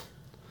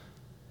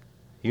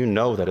 you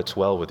know that it's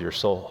well with your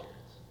soul.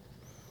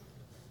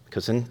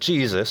 Because in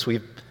Jesus,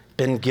 we've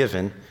been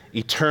given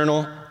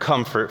eternal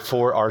comfort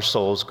for our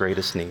soul's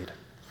greatest need.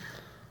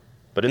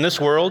 But in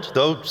this world,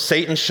 though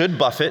Satan should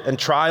buffet and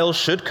trials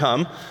should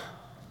come,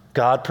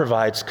 God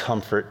provides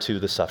comfort to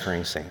the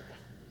suffering saint.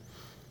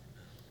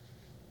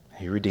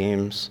 He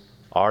redeems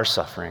our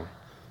suffering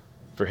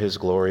for his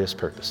glorious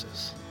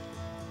purposes.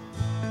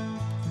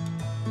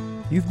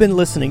 You've been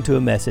listening to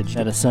a message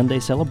at a Sunday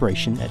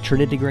celebration at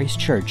Trinity Grace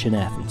Church in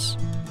Athens.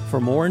 For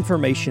more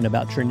information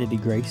about Trinity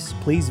Grace,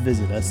 please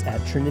visit us at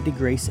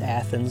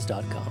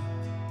trinitygraceathens.com.